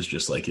 cents here is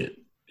just like it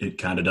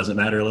kind of doesn't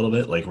matter a little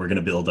bit. Like we're going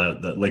to build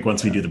out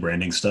once we do the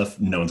branding stuff,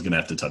 no one's going to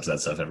have to touch that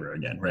stuff ever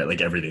again, right?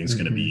 Like everything's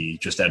going to be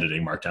just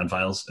editing markdown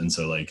files. And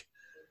so like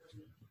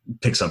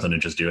pick something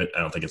and just do it. I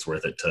don't think it's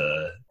worth it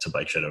to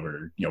bike shit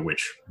over,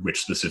 which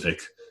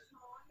specific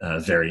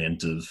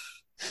variant of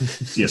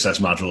CSS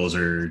modules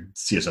or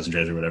CSS and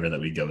JS or whatever that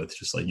we go with.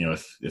 Just like,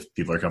 if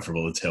people are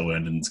comfortable with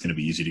Tailwind and it's going to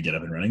be easy to get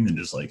up and running, then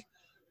just like,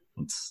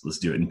 let's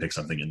do it and pick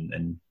something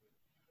and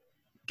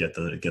get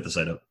the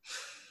site up.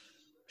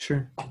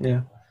 Sure.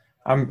 Yeah.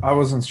 I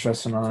wasn't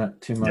stressing on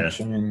it too much.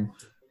 Yeah. I mean,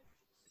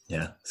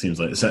 yeah, it seems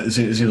like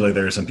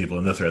there are some people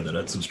in the thread that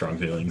had some strong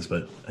feelings,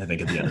 but I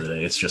think at the end of the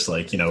day, it's just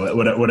like,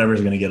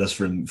 whatever's going to get us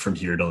from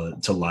here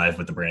to live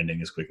with the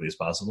branding as quickly as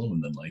possible.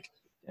 And then like,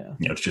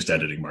 it's just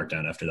editing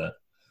markdown after that.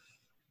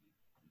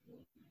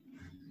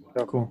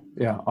 Cool.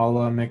 Yeah.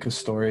 I'll make a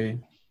story.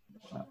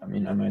 I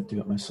mean, I might do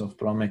it myself,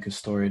 but I'll make a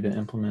story to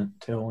implement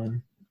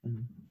Tailwind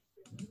and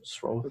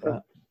just roll with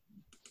that.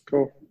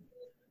 Cool.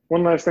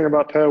 One nice thing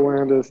about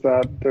Tailwind is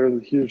that there's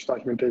a huge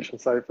documentation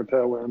site for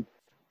Tailwind.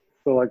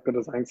 So like the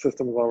design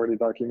system is already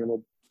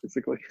documented,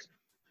 basically.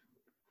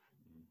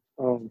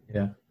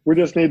 We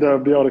just need to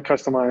be able to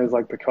customize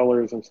like the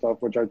colors and stuff,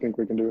 which I think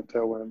we can do with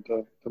Tailwind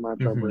to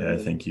match our brand. Yeah,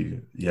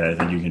 I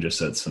think you can just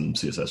set some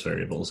CSS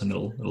variables and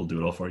it'll do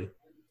it all for you.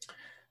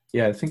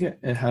 Yeah, I think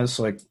it has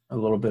like a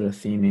little bit of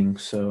theming,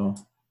 so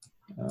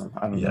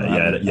I don't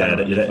know.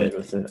 It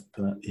with it,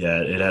 but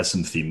it has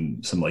some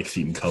theme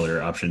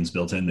color options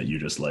built in that you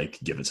just like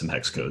give it some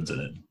hex codes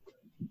and it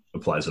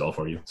applies it all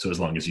for you. So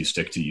as long as you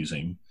stick to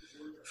using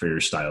for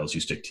your styles,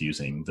 you stick to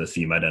using the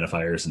theme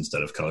identifiers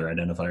instead of color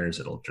identifiers,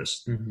 it'll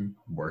just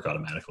work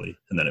automatically,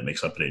 and then it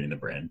makes updating the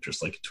brand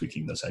just like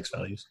tweaking those hex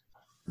values.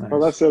 nice. Oh,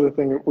 that's the other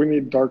thing. We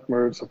need dark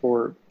mode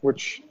support,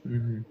 which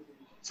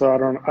so I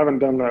haven't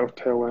done that with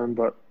Tailwind,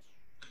 but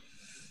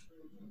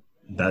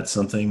that's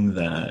something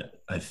that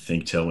I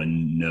think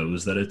Tailwind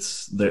knows that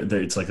it's there.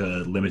 It's like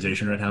a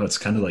limitation right now. It's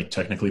kind of like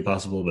technically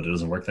possible, but it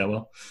doesn't work that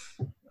well.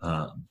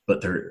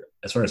 But there,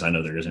 as far as I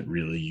know, there isn't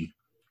really.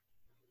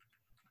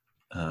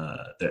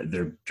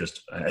 They're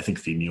just. I think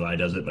Theme UI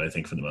does it, but I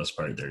think for the most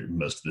part,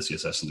 most of the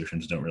CSS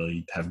solutions don't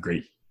really have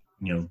great,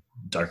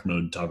 dark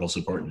mode toggle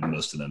support, and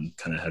most of them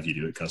kind of have you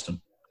do it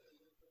custom.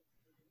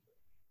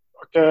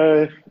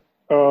 okay.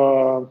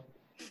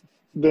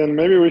 Then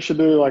maybe we should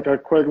do like a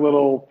quick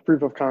little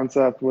proof of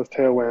concept with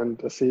Tailwind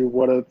to see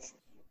what is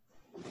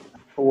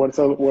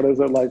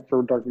it like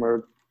for dark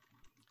mode.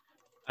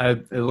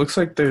 It looks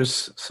like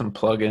there's some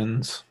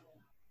plugins,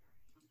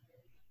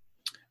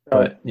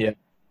 but yeah.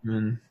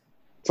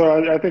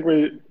 So I think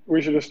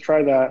we should just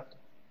try that,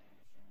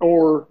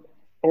 or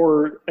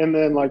and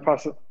then like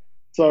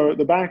so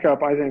the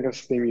backup I think is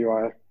Theme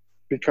UI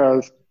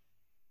because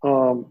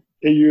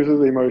it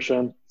uses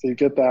emotion, so you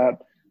get that.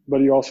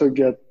 But you also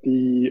get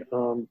the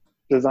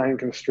design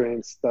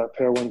constraints that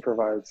Tailwind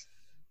provides.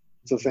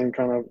 It's the same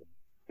kind of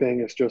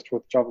thing. It's just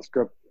with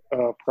JavaScript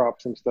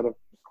props instead of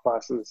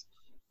classes.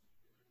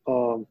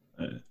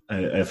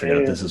 I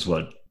forgot this is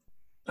what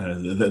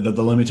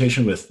the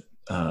limitation with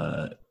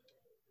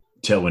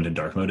Tailwind in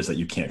dark mode is that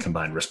you can't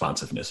combine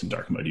responsiveness in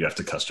dark mode. You have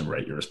to custom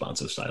write your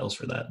responsive styles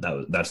for that.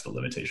 That's the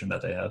limitation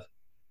that they have.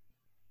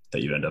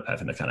 That you end up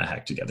having to kind of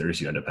hack together is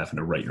you end up having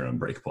to write your own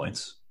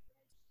breakpoints.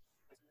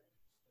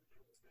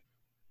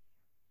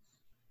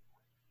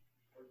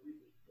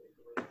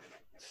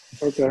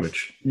 Okay.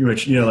 Which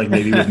like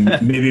maybe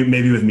with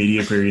maybe with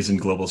media queries and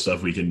global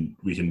stuff we can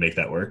make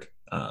that work.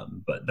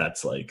 But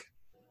that's like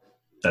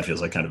that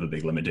feels like kind of a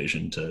big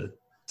limitation to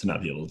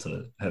not be able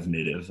to have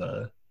native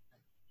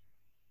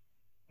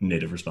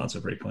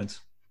responsive breakpoints.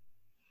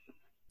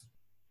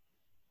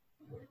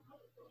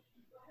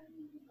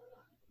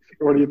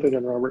 What are you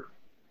thinking, Robert?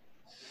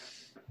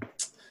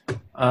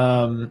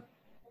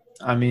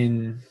 I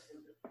mean,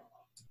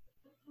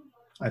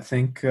 I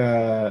think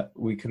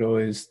we could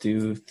always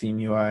do theme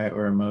UI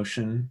or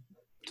emotion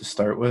to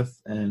start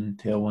with, and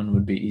Tailwind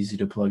would be easy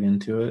to plug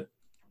into it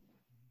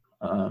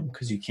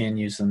because you can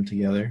use them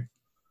together.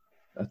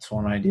 That's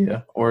one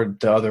idea. Or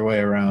the other way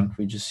around,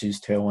 we just use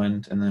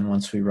Tailwind, and then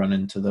once we run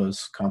into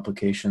those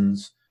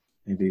complications,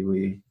 maybe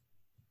we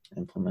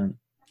implement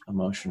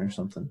emotion or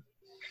something.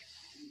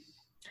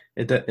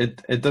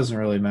 It doesn't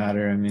really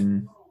matter. I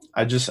mean,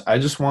 I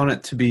just want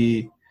it to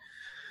be.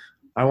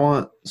 I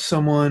want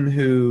someone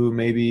who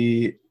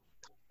maybe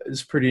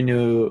is pretty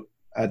new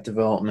at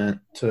development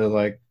to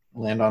like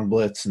land on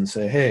Blitz and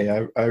say, "Hey,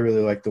 I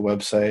really like the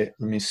website.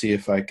 Let me see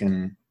if I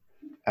can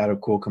add a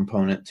cool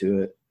component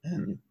to it."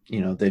 And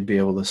they'd be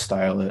able to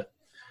style it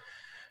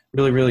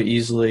really, really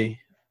easily.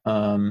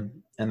 And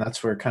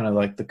that's where kind of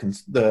like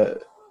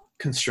the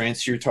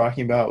constraints you're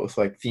talking about with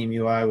like theme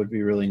UI would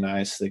be really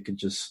nice. They could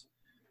just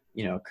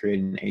create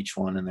an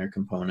H1 in their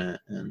component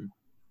and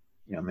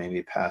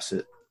maybe pass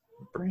it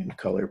brand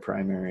color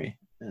primary,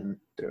 and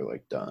they're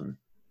like done.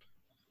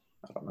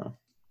 I don't know.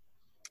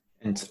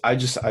 And I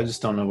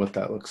just don't know what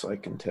that looks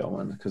like in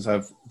Tailwind, because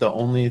the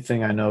only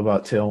thing I know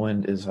about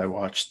Tailwind is I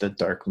watched the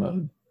dark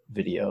mode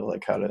video,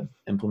 like how to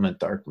implement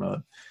dark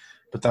mode,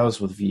 but that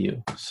was with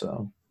Vue.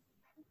 So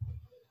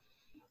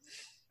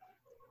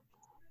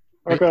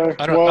okay,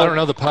 I don't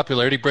know the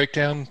popularity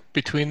breakdown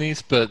between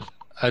these, but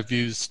I've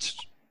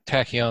used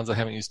Tachyons. I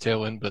haven't used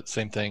Tailwind, but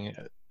same thing.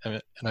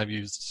 And I've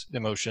used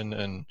Emotion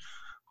and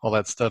all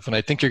that stuff. And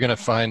I think you're going to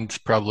find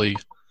probably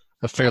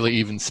a fairly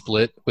even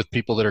split with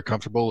people that are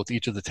comfortable with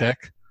each of the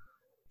tech.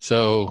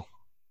 So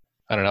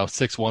I don't know,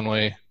 6 one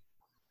way,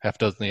 half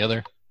dozen the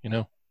other. I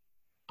don't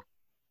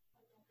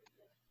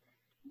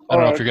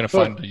know if you're going to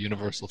find a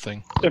universal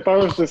thing. If I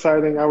was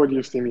deciding, I would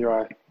use Theme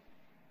UI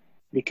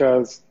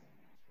because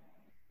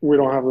we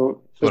don't have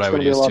it's going to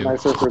be a lot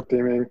nicer for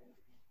theming.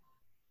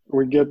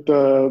 We get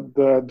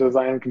the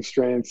design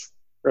constraints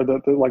or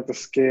the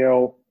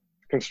scale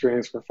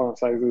constraints for font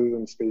sizes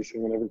and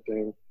spacing and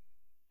everything.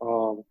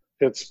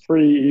 It's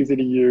pretty easy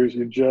to use.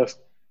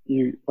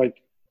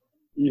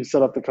 You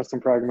set up the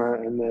custom pragma,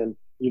 and then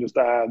you just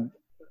add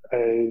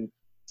a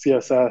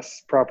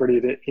CSS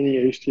property to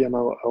any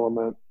HTML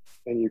element,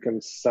 and you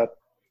can set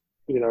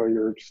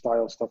your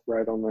style stuff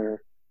right on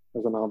there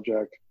as an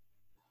object.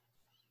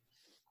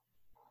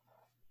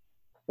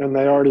 And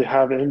they already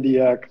have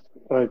MDX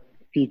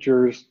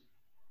features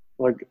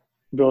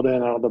built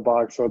in out of the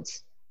box, so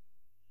it's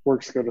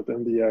works good with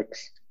MDX.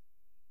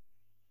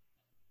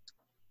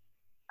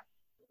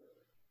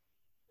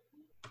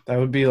 That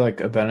would be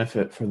like a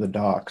benefit for the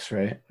docs,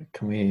 right?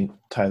 Can we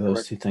tie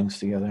those two things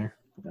together?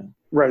 Yeah.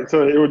 Right.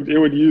 So it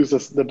would use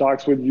this. The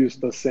docs would use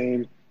the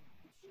same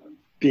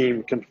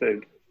theme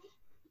config.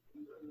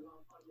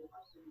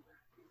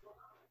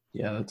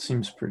 Yeah, that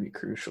seems pretty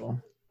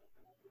crucial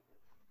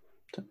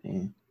to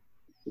me.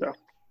 Yeah.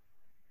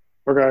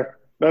 Okay.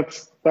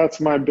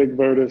 That's my big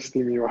vote is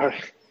Theme UI.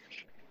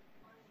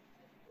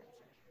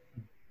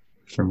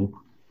 For me.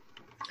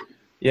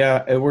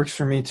 Yeah, it works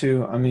for me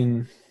too. I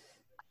mean,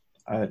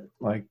 I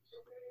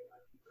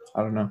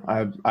don't know.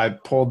 I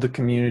polled the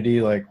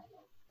community. I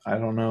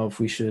don't know if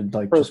we should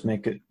just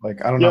make it I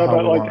don't know.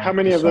 Yeah, but how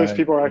many of those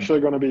people are actually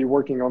going to be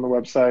working on the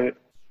website?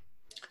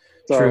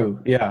 So, true.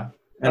 Yeah,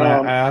 and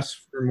I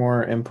asked for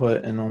more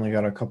input and only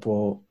got a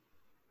couple.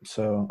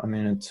 So I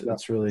mean,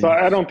 it's really. So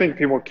I don't think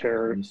people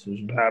care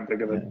that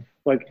big of it.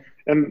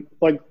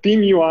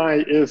 Theme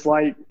UI is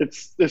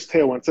it's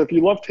Tailwind. So if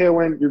you love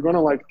Tailwind, you're going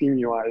to like Theme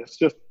UI. It's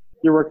just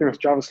you're working with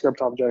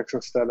JavaScript objects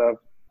instead of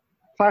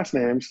class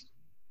names,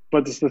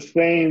 but it's the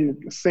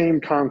same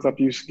concept.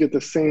 You get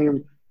the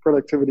same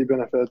productivity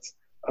benefits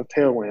of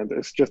Tailwind.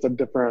 It's just a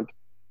different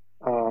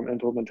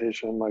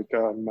implementation,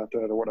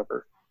 method or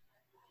whatever.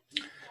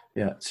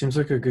 Yeah, it seems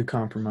like a good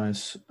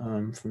compromise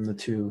from the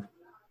two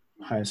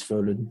highest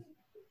voted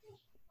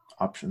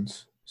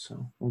options.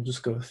 So we'll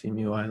just go with Theme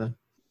UI then.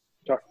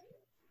 Yeah.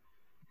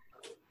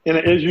 And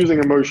it is using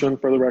Emotion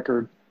for the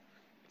record.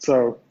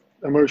 So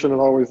Emotion is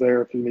always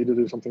there if you need to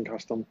do something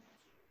custom.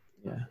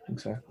 Yeah,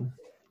 exactly.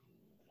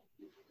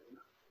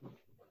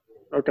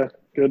 Okay,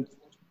 good.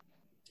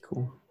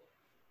 Cool.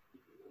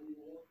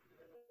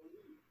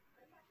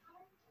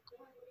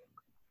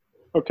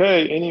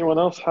 Okay, anyone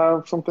else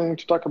have something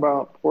to talk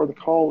about before the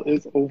call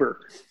is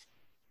over?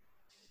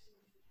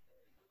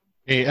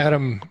 Hey,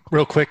 Adam,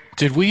 real quick,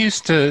 did we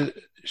used to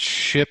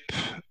ship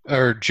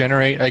or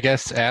generate, I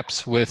guess,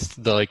 apps with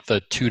the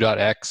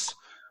 2.x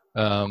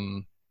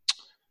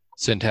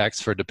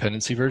syntax for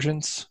dependency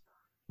versions?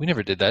 We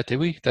never did that, did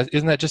we?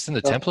 Isn't that just in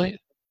the template?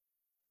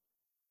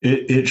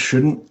 It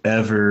shouldn't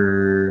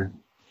ever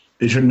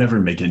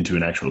make it into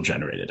an actual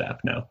generated app,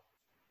 no.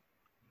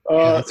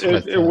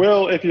 It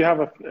will if you have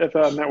a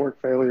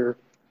network failure.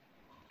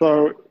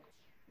 So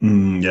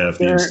if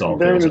the install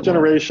during the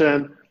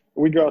generation,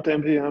 we go out to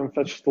npm,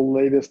 fetch the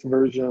latest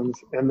versions,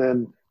 and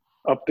then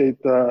update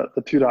the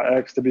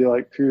 2.x to be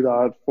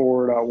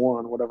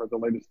 2.4.1, whatever the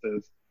latest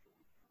is.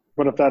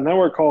 But if that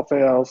network call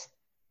fails,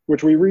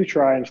 which we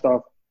retry and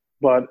stuff,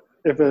 but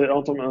if it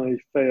ultimately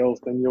fails,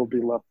 then you'll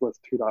be left with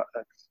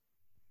 2.x.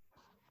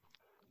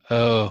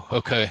 Oh,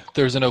 okay.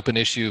 There's an open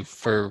issue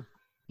for,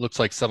 looks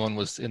like someone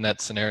was in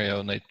that scenario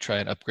and they try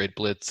and upgrade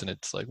Blitz and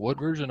it's like, what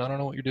version? I don't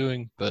know what you're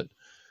doing, but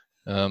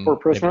For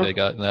maybe Prisma? they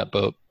got in that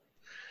boat.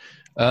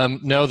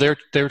 No, they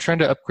were trying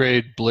to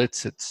upgrade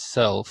Blitz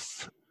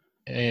itself,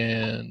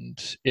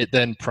 and it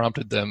then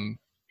prompted them,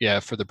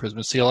 for the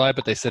Prisma CLI,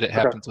 but they said it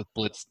happens with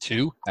Blitz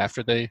 2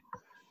 after they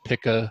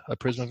pick a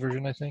Prisma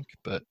version, I think.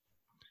 But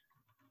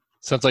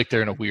sounds like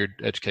they're in a weird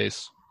edge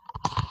case.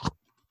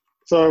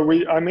 So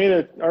I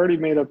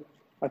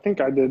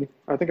think I did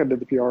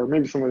the PR.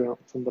 Maybe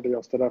somebody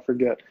else did. I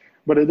forget.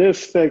 But it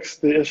is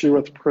fixed the issue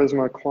with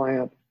Prisma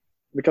client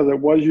because it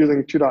was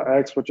using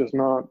 2.x, which is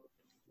not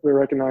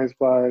recognized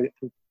by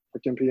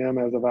NPM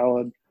as a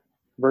valid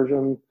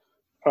version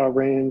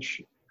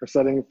range or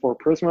setting for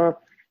Prisma.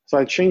 So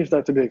I changed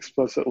that to be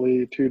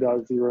explicitly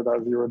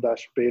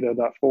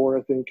 2.0.0-beta.4,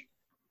 I think.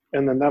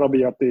 And then that'll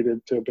be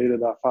updated to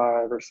beta.5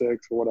 or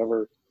 6 or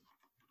whatever.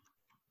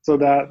 So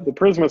that the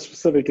Prisma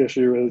specific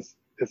issue is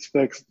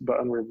fixed but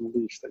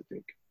unreleased, I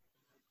think.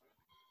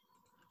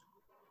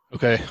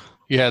 Okay.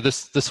 Yeah,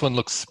 this one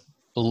looks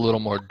a little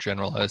more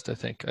generalized, I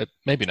think.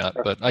 Maybe not,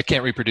 but I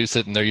can't reproduce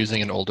it, and they're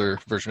using an older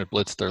version of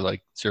Blitz. They're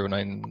like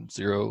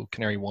 090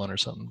 Canary 1 or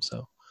something,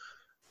 so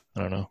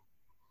I don't know.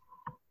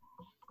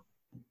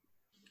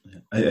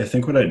 I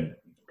think what I'd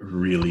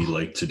really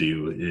like to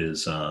do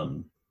is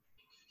so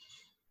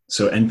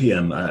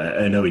NPM,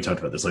 I know we talked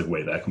about this like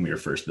way back when we were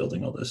first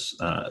building all this.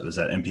 It was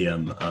that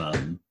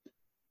NPM,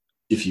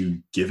 if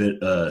you give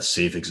it a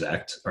save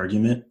exact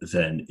argument,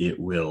 then it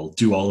will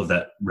do all of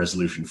that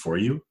resolution for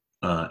you.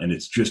 And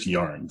it's just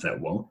Yarn that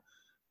won't.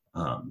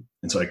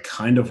 And so I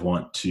kind of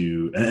want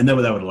to, and then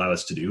what that would allow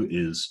us to do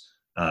is,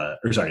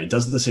 it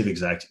does the save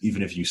exact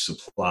even if you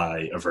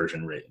supply a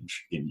version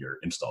range in your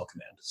install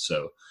command.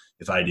 So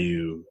if I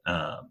do,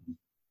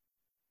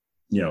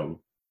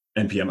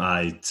 npm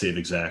I save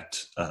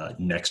exact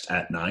next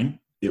at 9,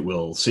 it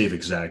will save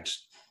exact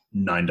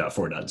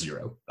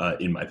 9.4.0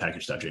 in my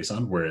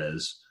package.json,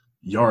 whereas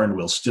Yarn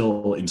will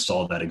still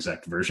install that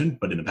exact version,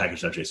 but in the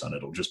package.json,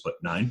 it'll just put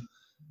 9.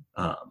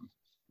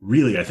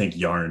 Really, I think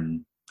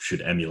Yarn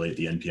should emulate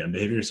the NPM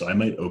behavior. So I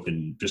might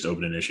open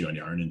an issue on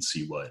Yarn and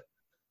see what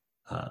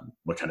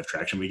kind of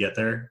traction we get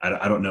there.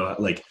 I don't know.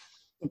 Like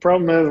the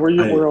problem is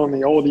we're on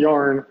the old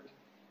Yarn,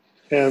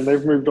 and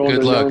they've moved on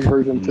to Yarn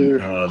version 2.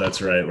 Oh,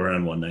 that's right. We're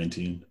on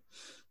 119.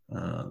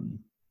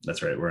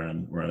 That's right. We're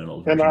on an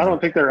old version. And I don't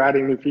think they're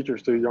adding new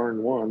features to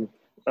Yarn 1.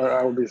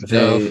 I would be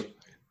surprised.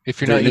 If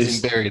you're not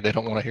using Berry, they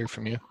don't want to hear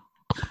from you.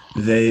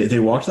 They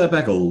walked that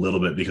back a little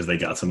bit because they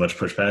got so much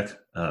pushback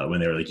when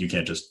they were like, you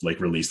can't just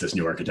like release this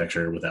new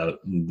architecture without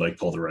like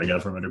pull the rug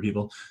out from under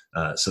people.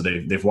 So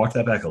they've walked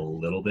that back a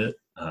little bit,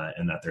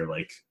 and that they're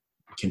like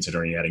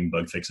considering adding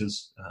bug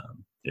fixes.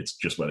 It's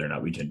just whether or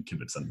not we can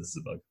convince them this is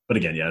a bug. But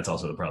again, it's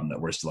also the problem that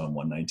we're still on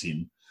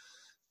 119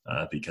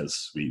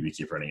 because we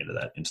keep running into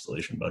that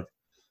installation bug.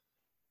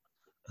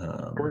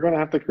 We're going to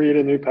have to create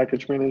a new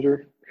package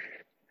manager.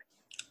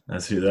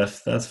 That's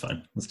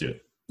fine. Let's do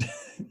it.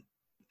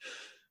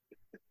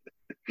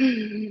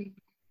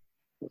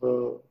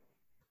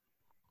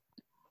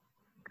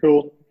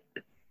 Cool.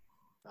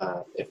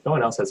 If no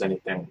one else has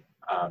anything,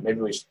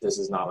 maybe this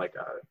is not like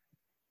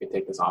we can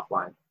take this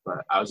offline,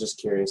 but I was just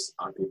curious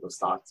on people's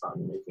thoughts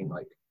on making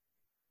like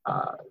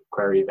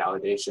query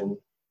validation,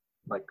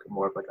 like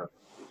more of like a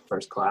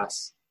first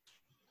class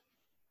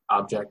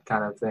object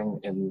kind of thing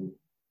in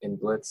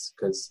Blitz,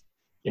 because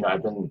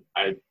I'm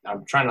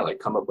trying to like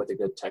come up with a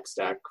good tech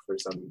stack for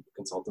some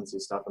consultancy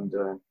stuff I'm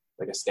doing,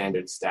 like a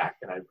standard stack,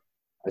 and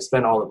I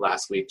spent all of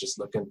last week just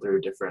looking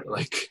through different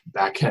like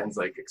backends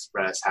like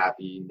Express,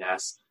 Happy,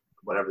 Nest,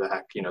 whatever the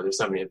heck, there's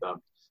so many of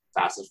them.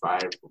 Fastify.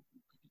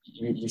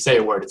 You say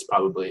a word, it's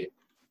probably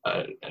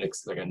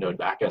like a Node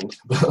backend,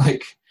 but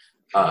like,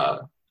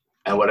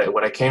 and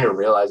what I came to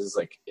realize is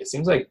like it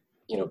seems like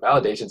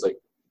validation is like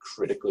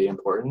critically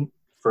important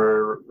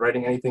for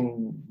writing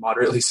anything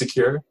moderately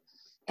secure.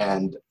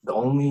 And the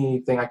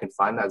only thing I can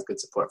find that has good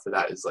support for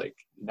that is like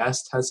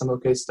Nest has some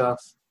okay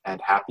stuff and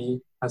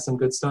Happy has some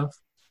good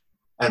stuff.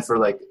 And for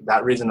like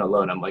that reason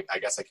alone, I'm like, I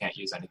guess I can't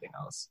use anything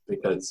else,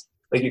 because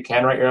like you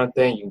can write your own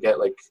thing, you can get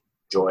like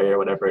Joy or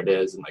whatever it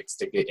is and like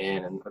stick it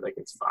in and like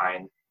it's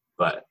fine.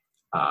 But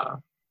I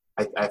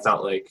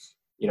felt like,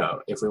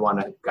 if we want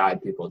to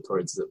guide people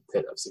towards the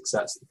pit of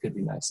success, it could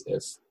be nice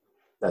if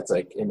that's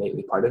like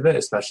innately part of it,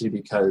 especially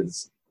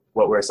because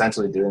what we're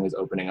essentially doing is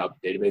opening up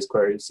database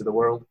queries to the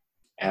world.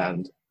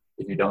 And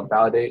if you don't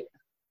validate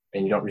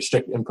and you don't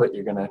restrict input,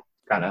 you're going to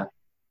kind of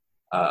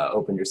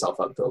open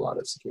yourself up to a lot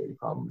of security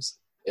problems.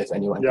 If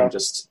anyone can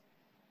just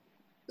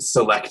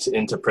select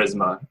into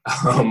Prisma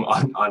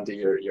onto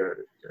your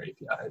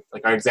API.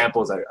 Like our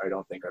examples, I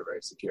don't think are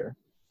very secure.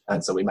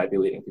 And so we might be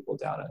leading people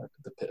down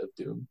the pit of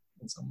doom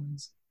in some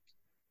ways.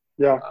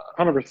 Yeah,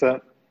 100%.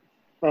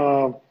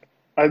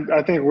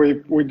 I think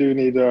we do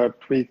need to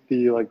tweak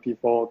the like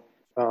default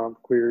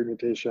query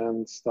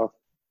mutation stuff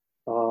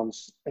and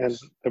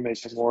to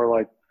make it more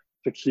like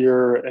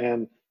secure,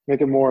 and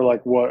make it more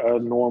like what a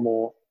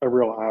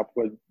real app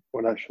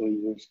would actually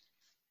use.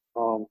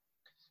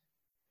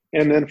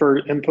 And then for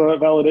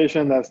input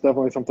validation, that's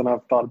definitely something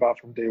I've thought about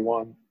from day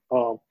one.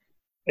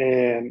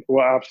 And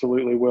we'll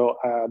absolutely will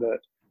add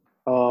it.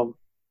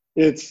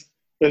 It's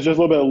just a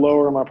little bit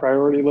lower on my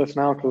priority list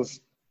now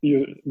because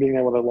being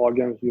able to log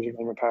in with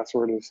username and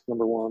password is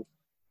number one.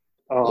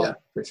 Yeah,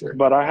 for sure.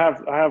 But I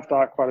have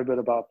thought quite a bit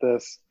about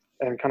this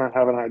and kind of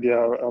have an idea,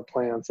 a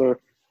plan. So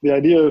the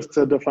idea is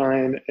to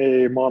define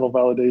a model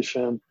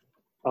validation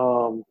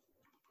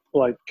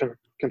like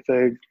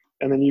config,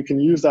 and then you can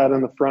use that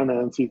in the front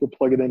end. So you could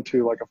plug it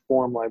into like a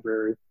form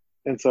library.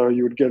 And so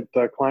you would get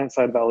the client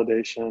side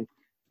validation,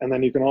 and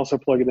then you can also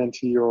plug it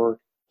into your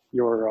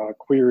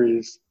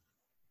queries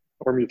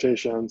or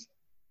mutations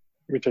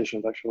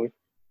actually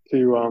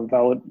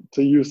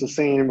to use the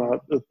same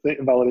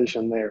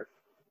validation there,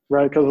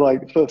 right? Because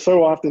like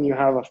so often you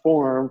have a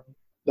form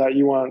that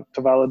you want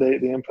to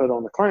validate the input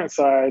on the client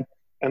side,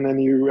 and then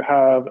you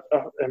have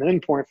an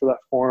endpoint for that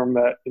form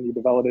that you need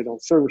to validate on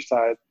the server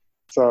side.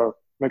 So it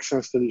makes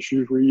sense to just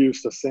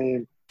reuse the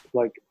same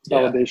like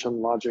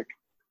validation logic.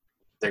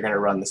 They're going to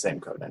run the same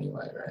code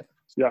anyway, right?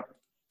 Yeah.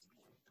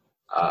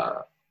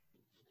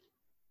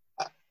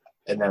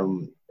 And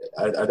then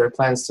are there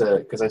plans to,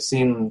 because I've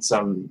seen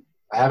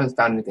I haven't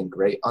found anything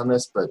great on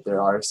this, but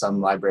there are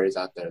some libraries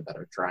out there that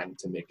are trying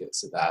to make it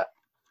so that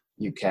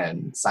you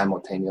can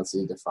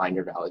simultaneously define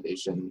your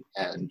validation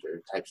and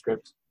your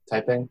TypeScript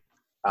typing.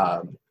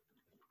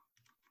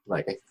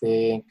 Like I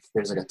think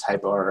there's like a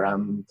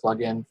TypeORM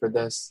plugin for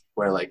this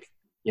where like,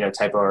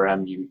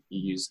 TypeORM, you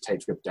use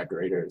TypeScript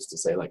decorators to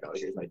say like, oh,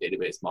 here's my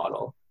database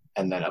model.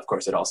 And then of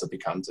course it also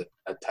becomes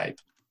a type.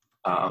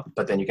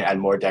 But then you can add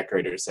more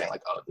decorators saying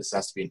like, oh, this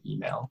has to be an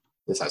email.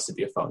 This has to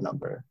be a phone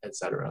number,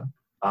 etc.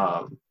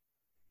 And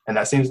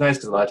that seems nice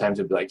because a lot of times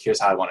it'll be like, here's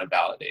how I want to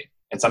validate.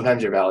 And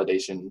sometimes your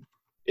validation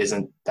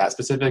isn't that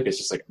specific. It's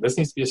just like, this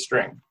needs to be a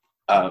string.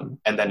 And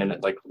then in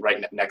it, like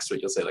right next to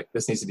it, you'll say like,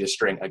 this needs to be a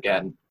string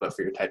again, but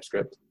for your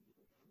TypeScript.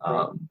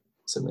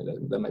 So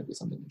that might be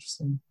something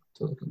interesting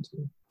to look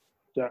into.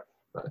 Yeah.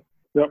 But,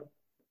 yep.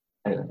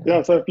 Anyway,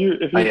 yeah. So if you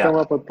come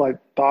up with like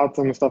thoughts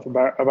and stuff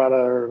about it,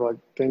 or like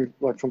things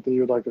like something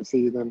you would like to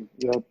see, then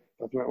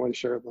definitely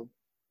share them.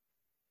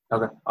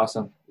 Okay.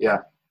 Awesome. Yeah.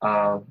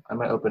 I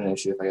might open an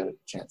issue if I get a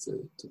chance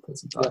to put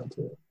some thought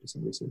into it, do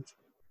some research.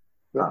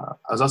 I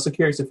was also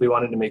curious if we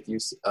wanted to make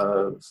use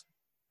of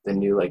the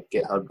new like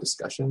GitHub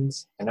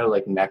discussions. I know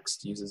like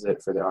Next uses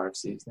it for their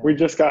RFCs now. We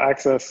just got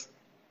access.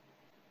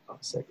 Oh,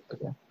 sick.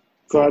 Okay.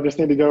 So cool. I just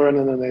need to go in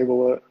and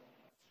enable it.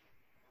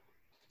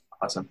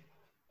 Awesome.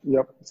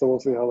 Yep. So we'll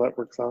see how that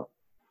works out.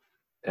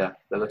 Yeah,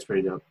 that looks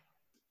pretty dope.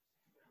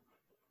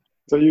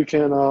 So you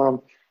can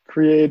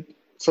create,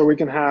 so we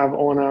can have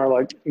on our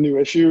like new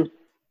issue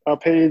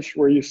page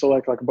where you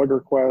select like a bug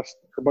request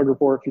or bug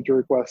report, feature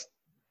request.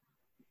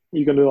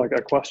 You can do like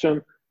a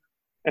question,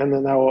 and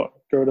then that will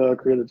go to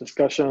create a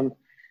discussion.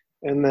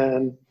 And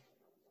then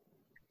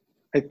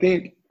I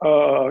think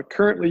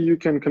currently you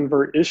can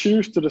convert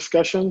issues to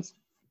discussions,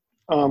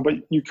 but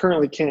you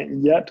currently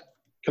can't yet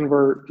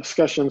convert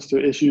discussions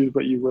to issues,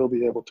 but you will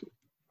be able to.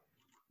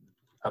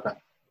 Okay.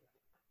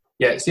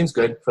 Yeah, it seems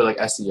good for like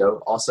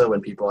SEO. Also,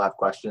 when people have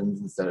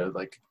questions, instead of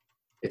like,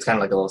 it's kind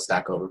of like a little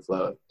Stack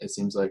Overflow. It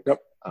seems like.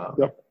 Yep.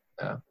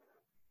 Yeah.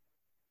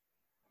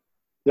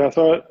 Yeah.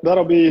 So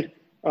that'll be,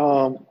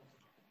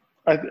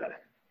 as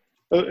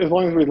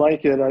long as we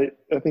like it,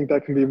 I think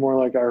that can be more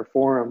like our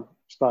forum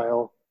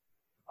style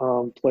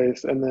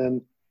place. And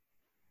then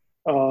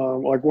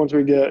like once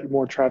we get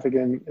more traffic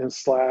in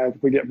Slack,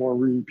 we get more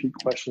repeat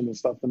questions and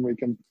stuff, then we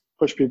can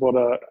push people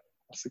to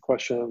ask the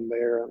question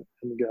there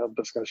and get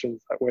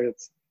discussions. That way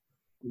it's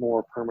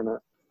more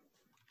permanent.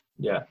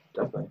 Yeah,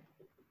 definitely.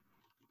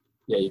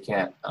 Yeah, you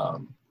can't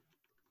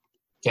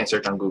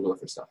search on Google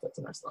for stuff that's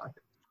in our Slack.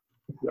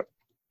 Yep.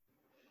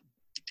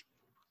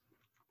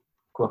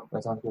 Cool.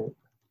 That sounds great.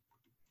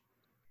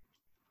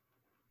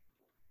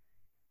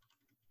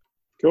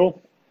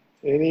 Cool.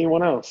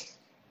 Anyone else?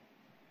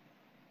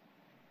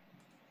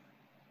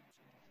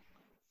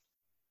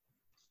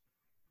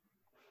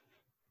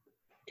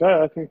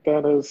 Okay, I think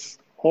that is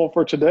all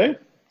for today.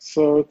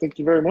 So thank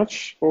you very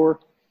much for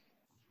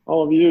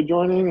all of you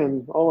joining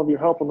and all of your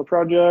help on the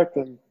project,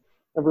 and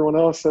everyone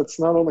else that's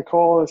not on the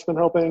call that's been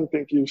helping.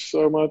 Thank you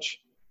so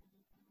much.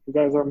 You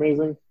guys are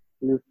amazing.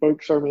 You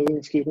folks are amazing,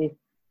 excuse me.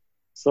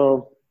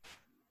 So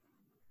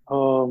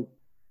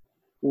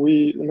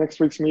next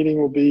week's meeting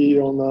will be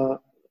on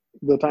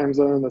the time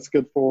zone that's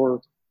good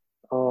for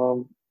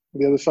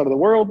the other side of the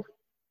world.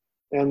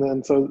 And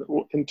then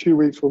so in 2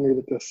 weeks we'll meet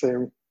at the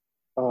same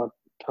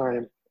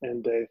time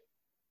and day.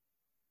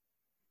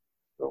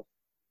 So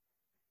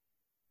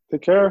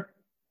take care.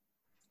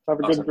 Have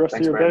a good rest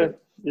of your day,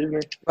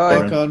 evening.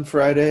 Bye. Back on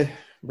Friday,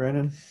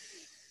 Brandon.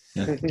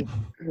 Yeah.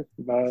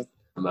 Bye.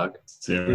 Good luck. See you.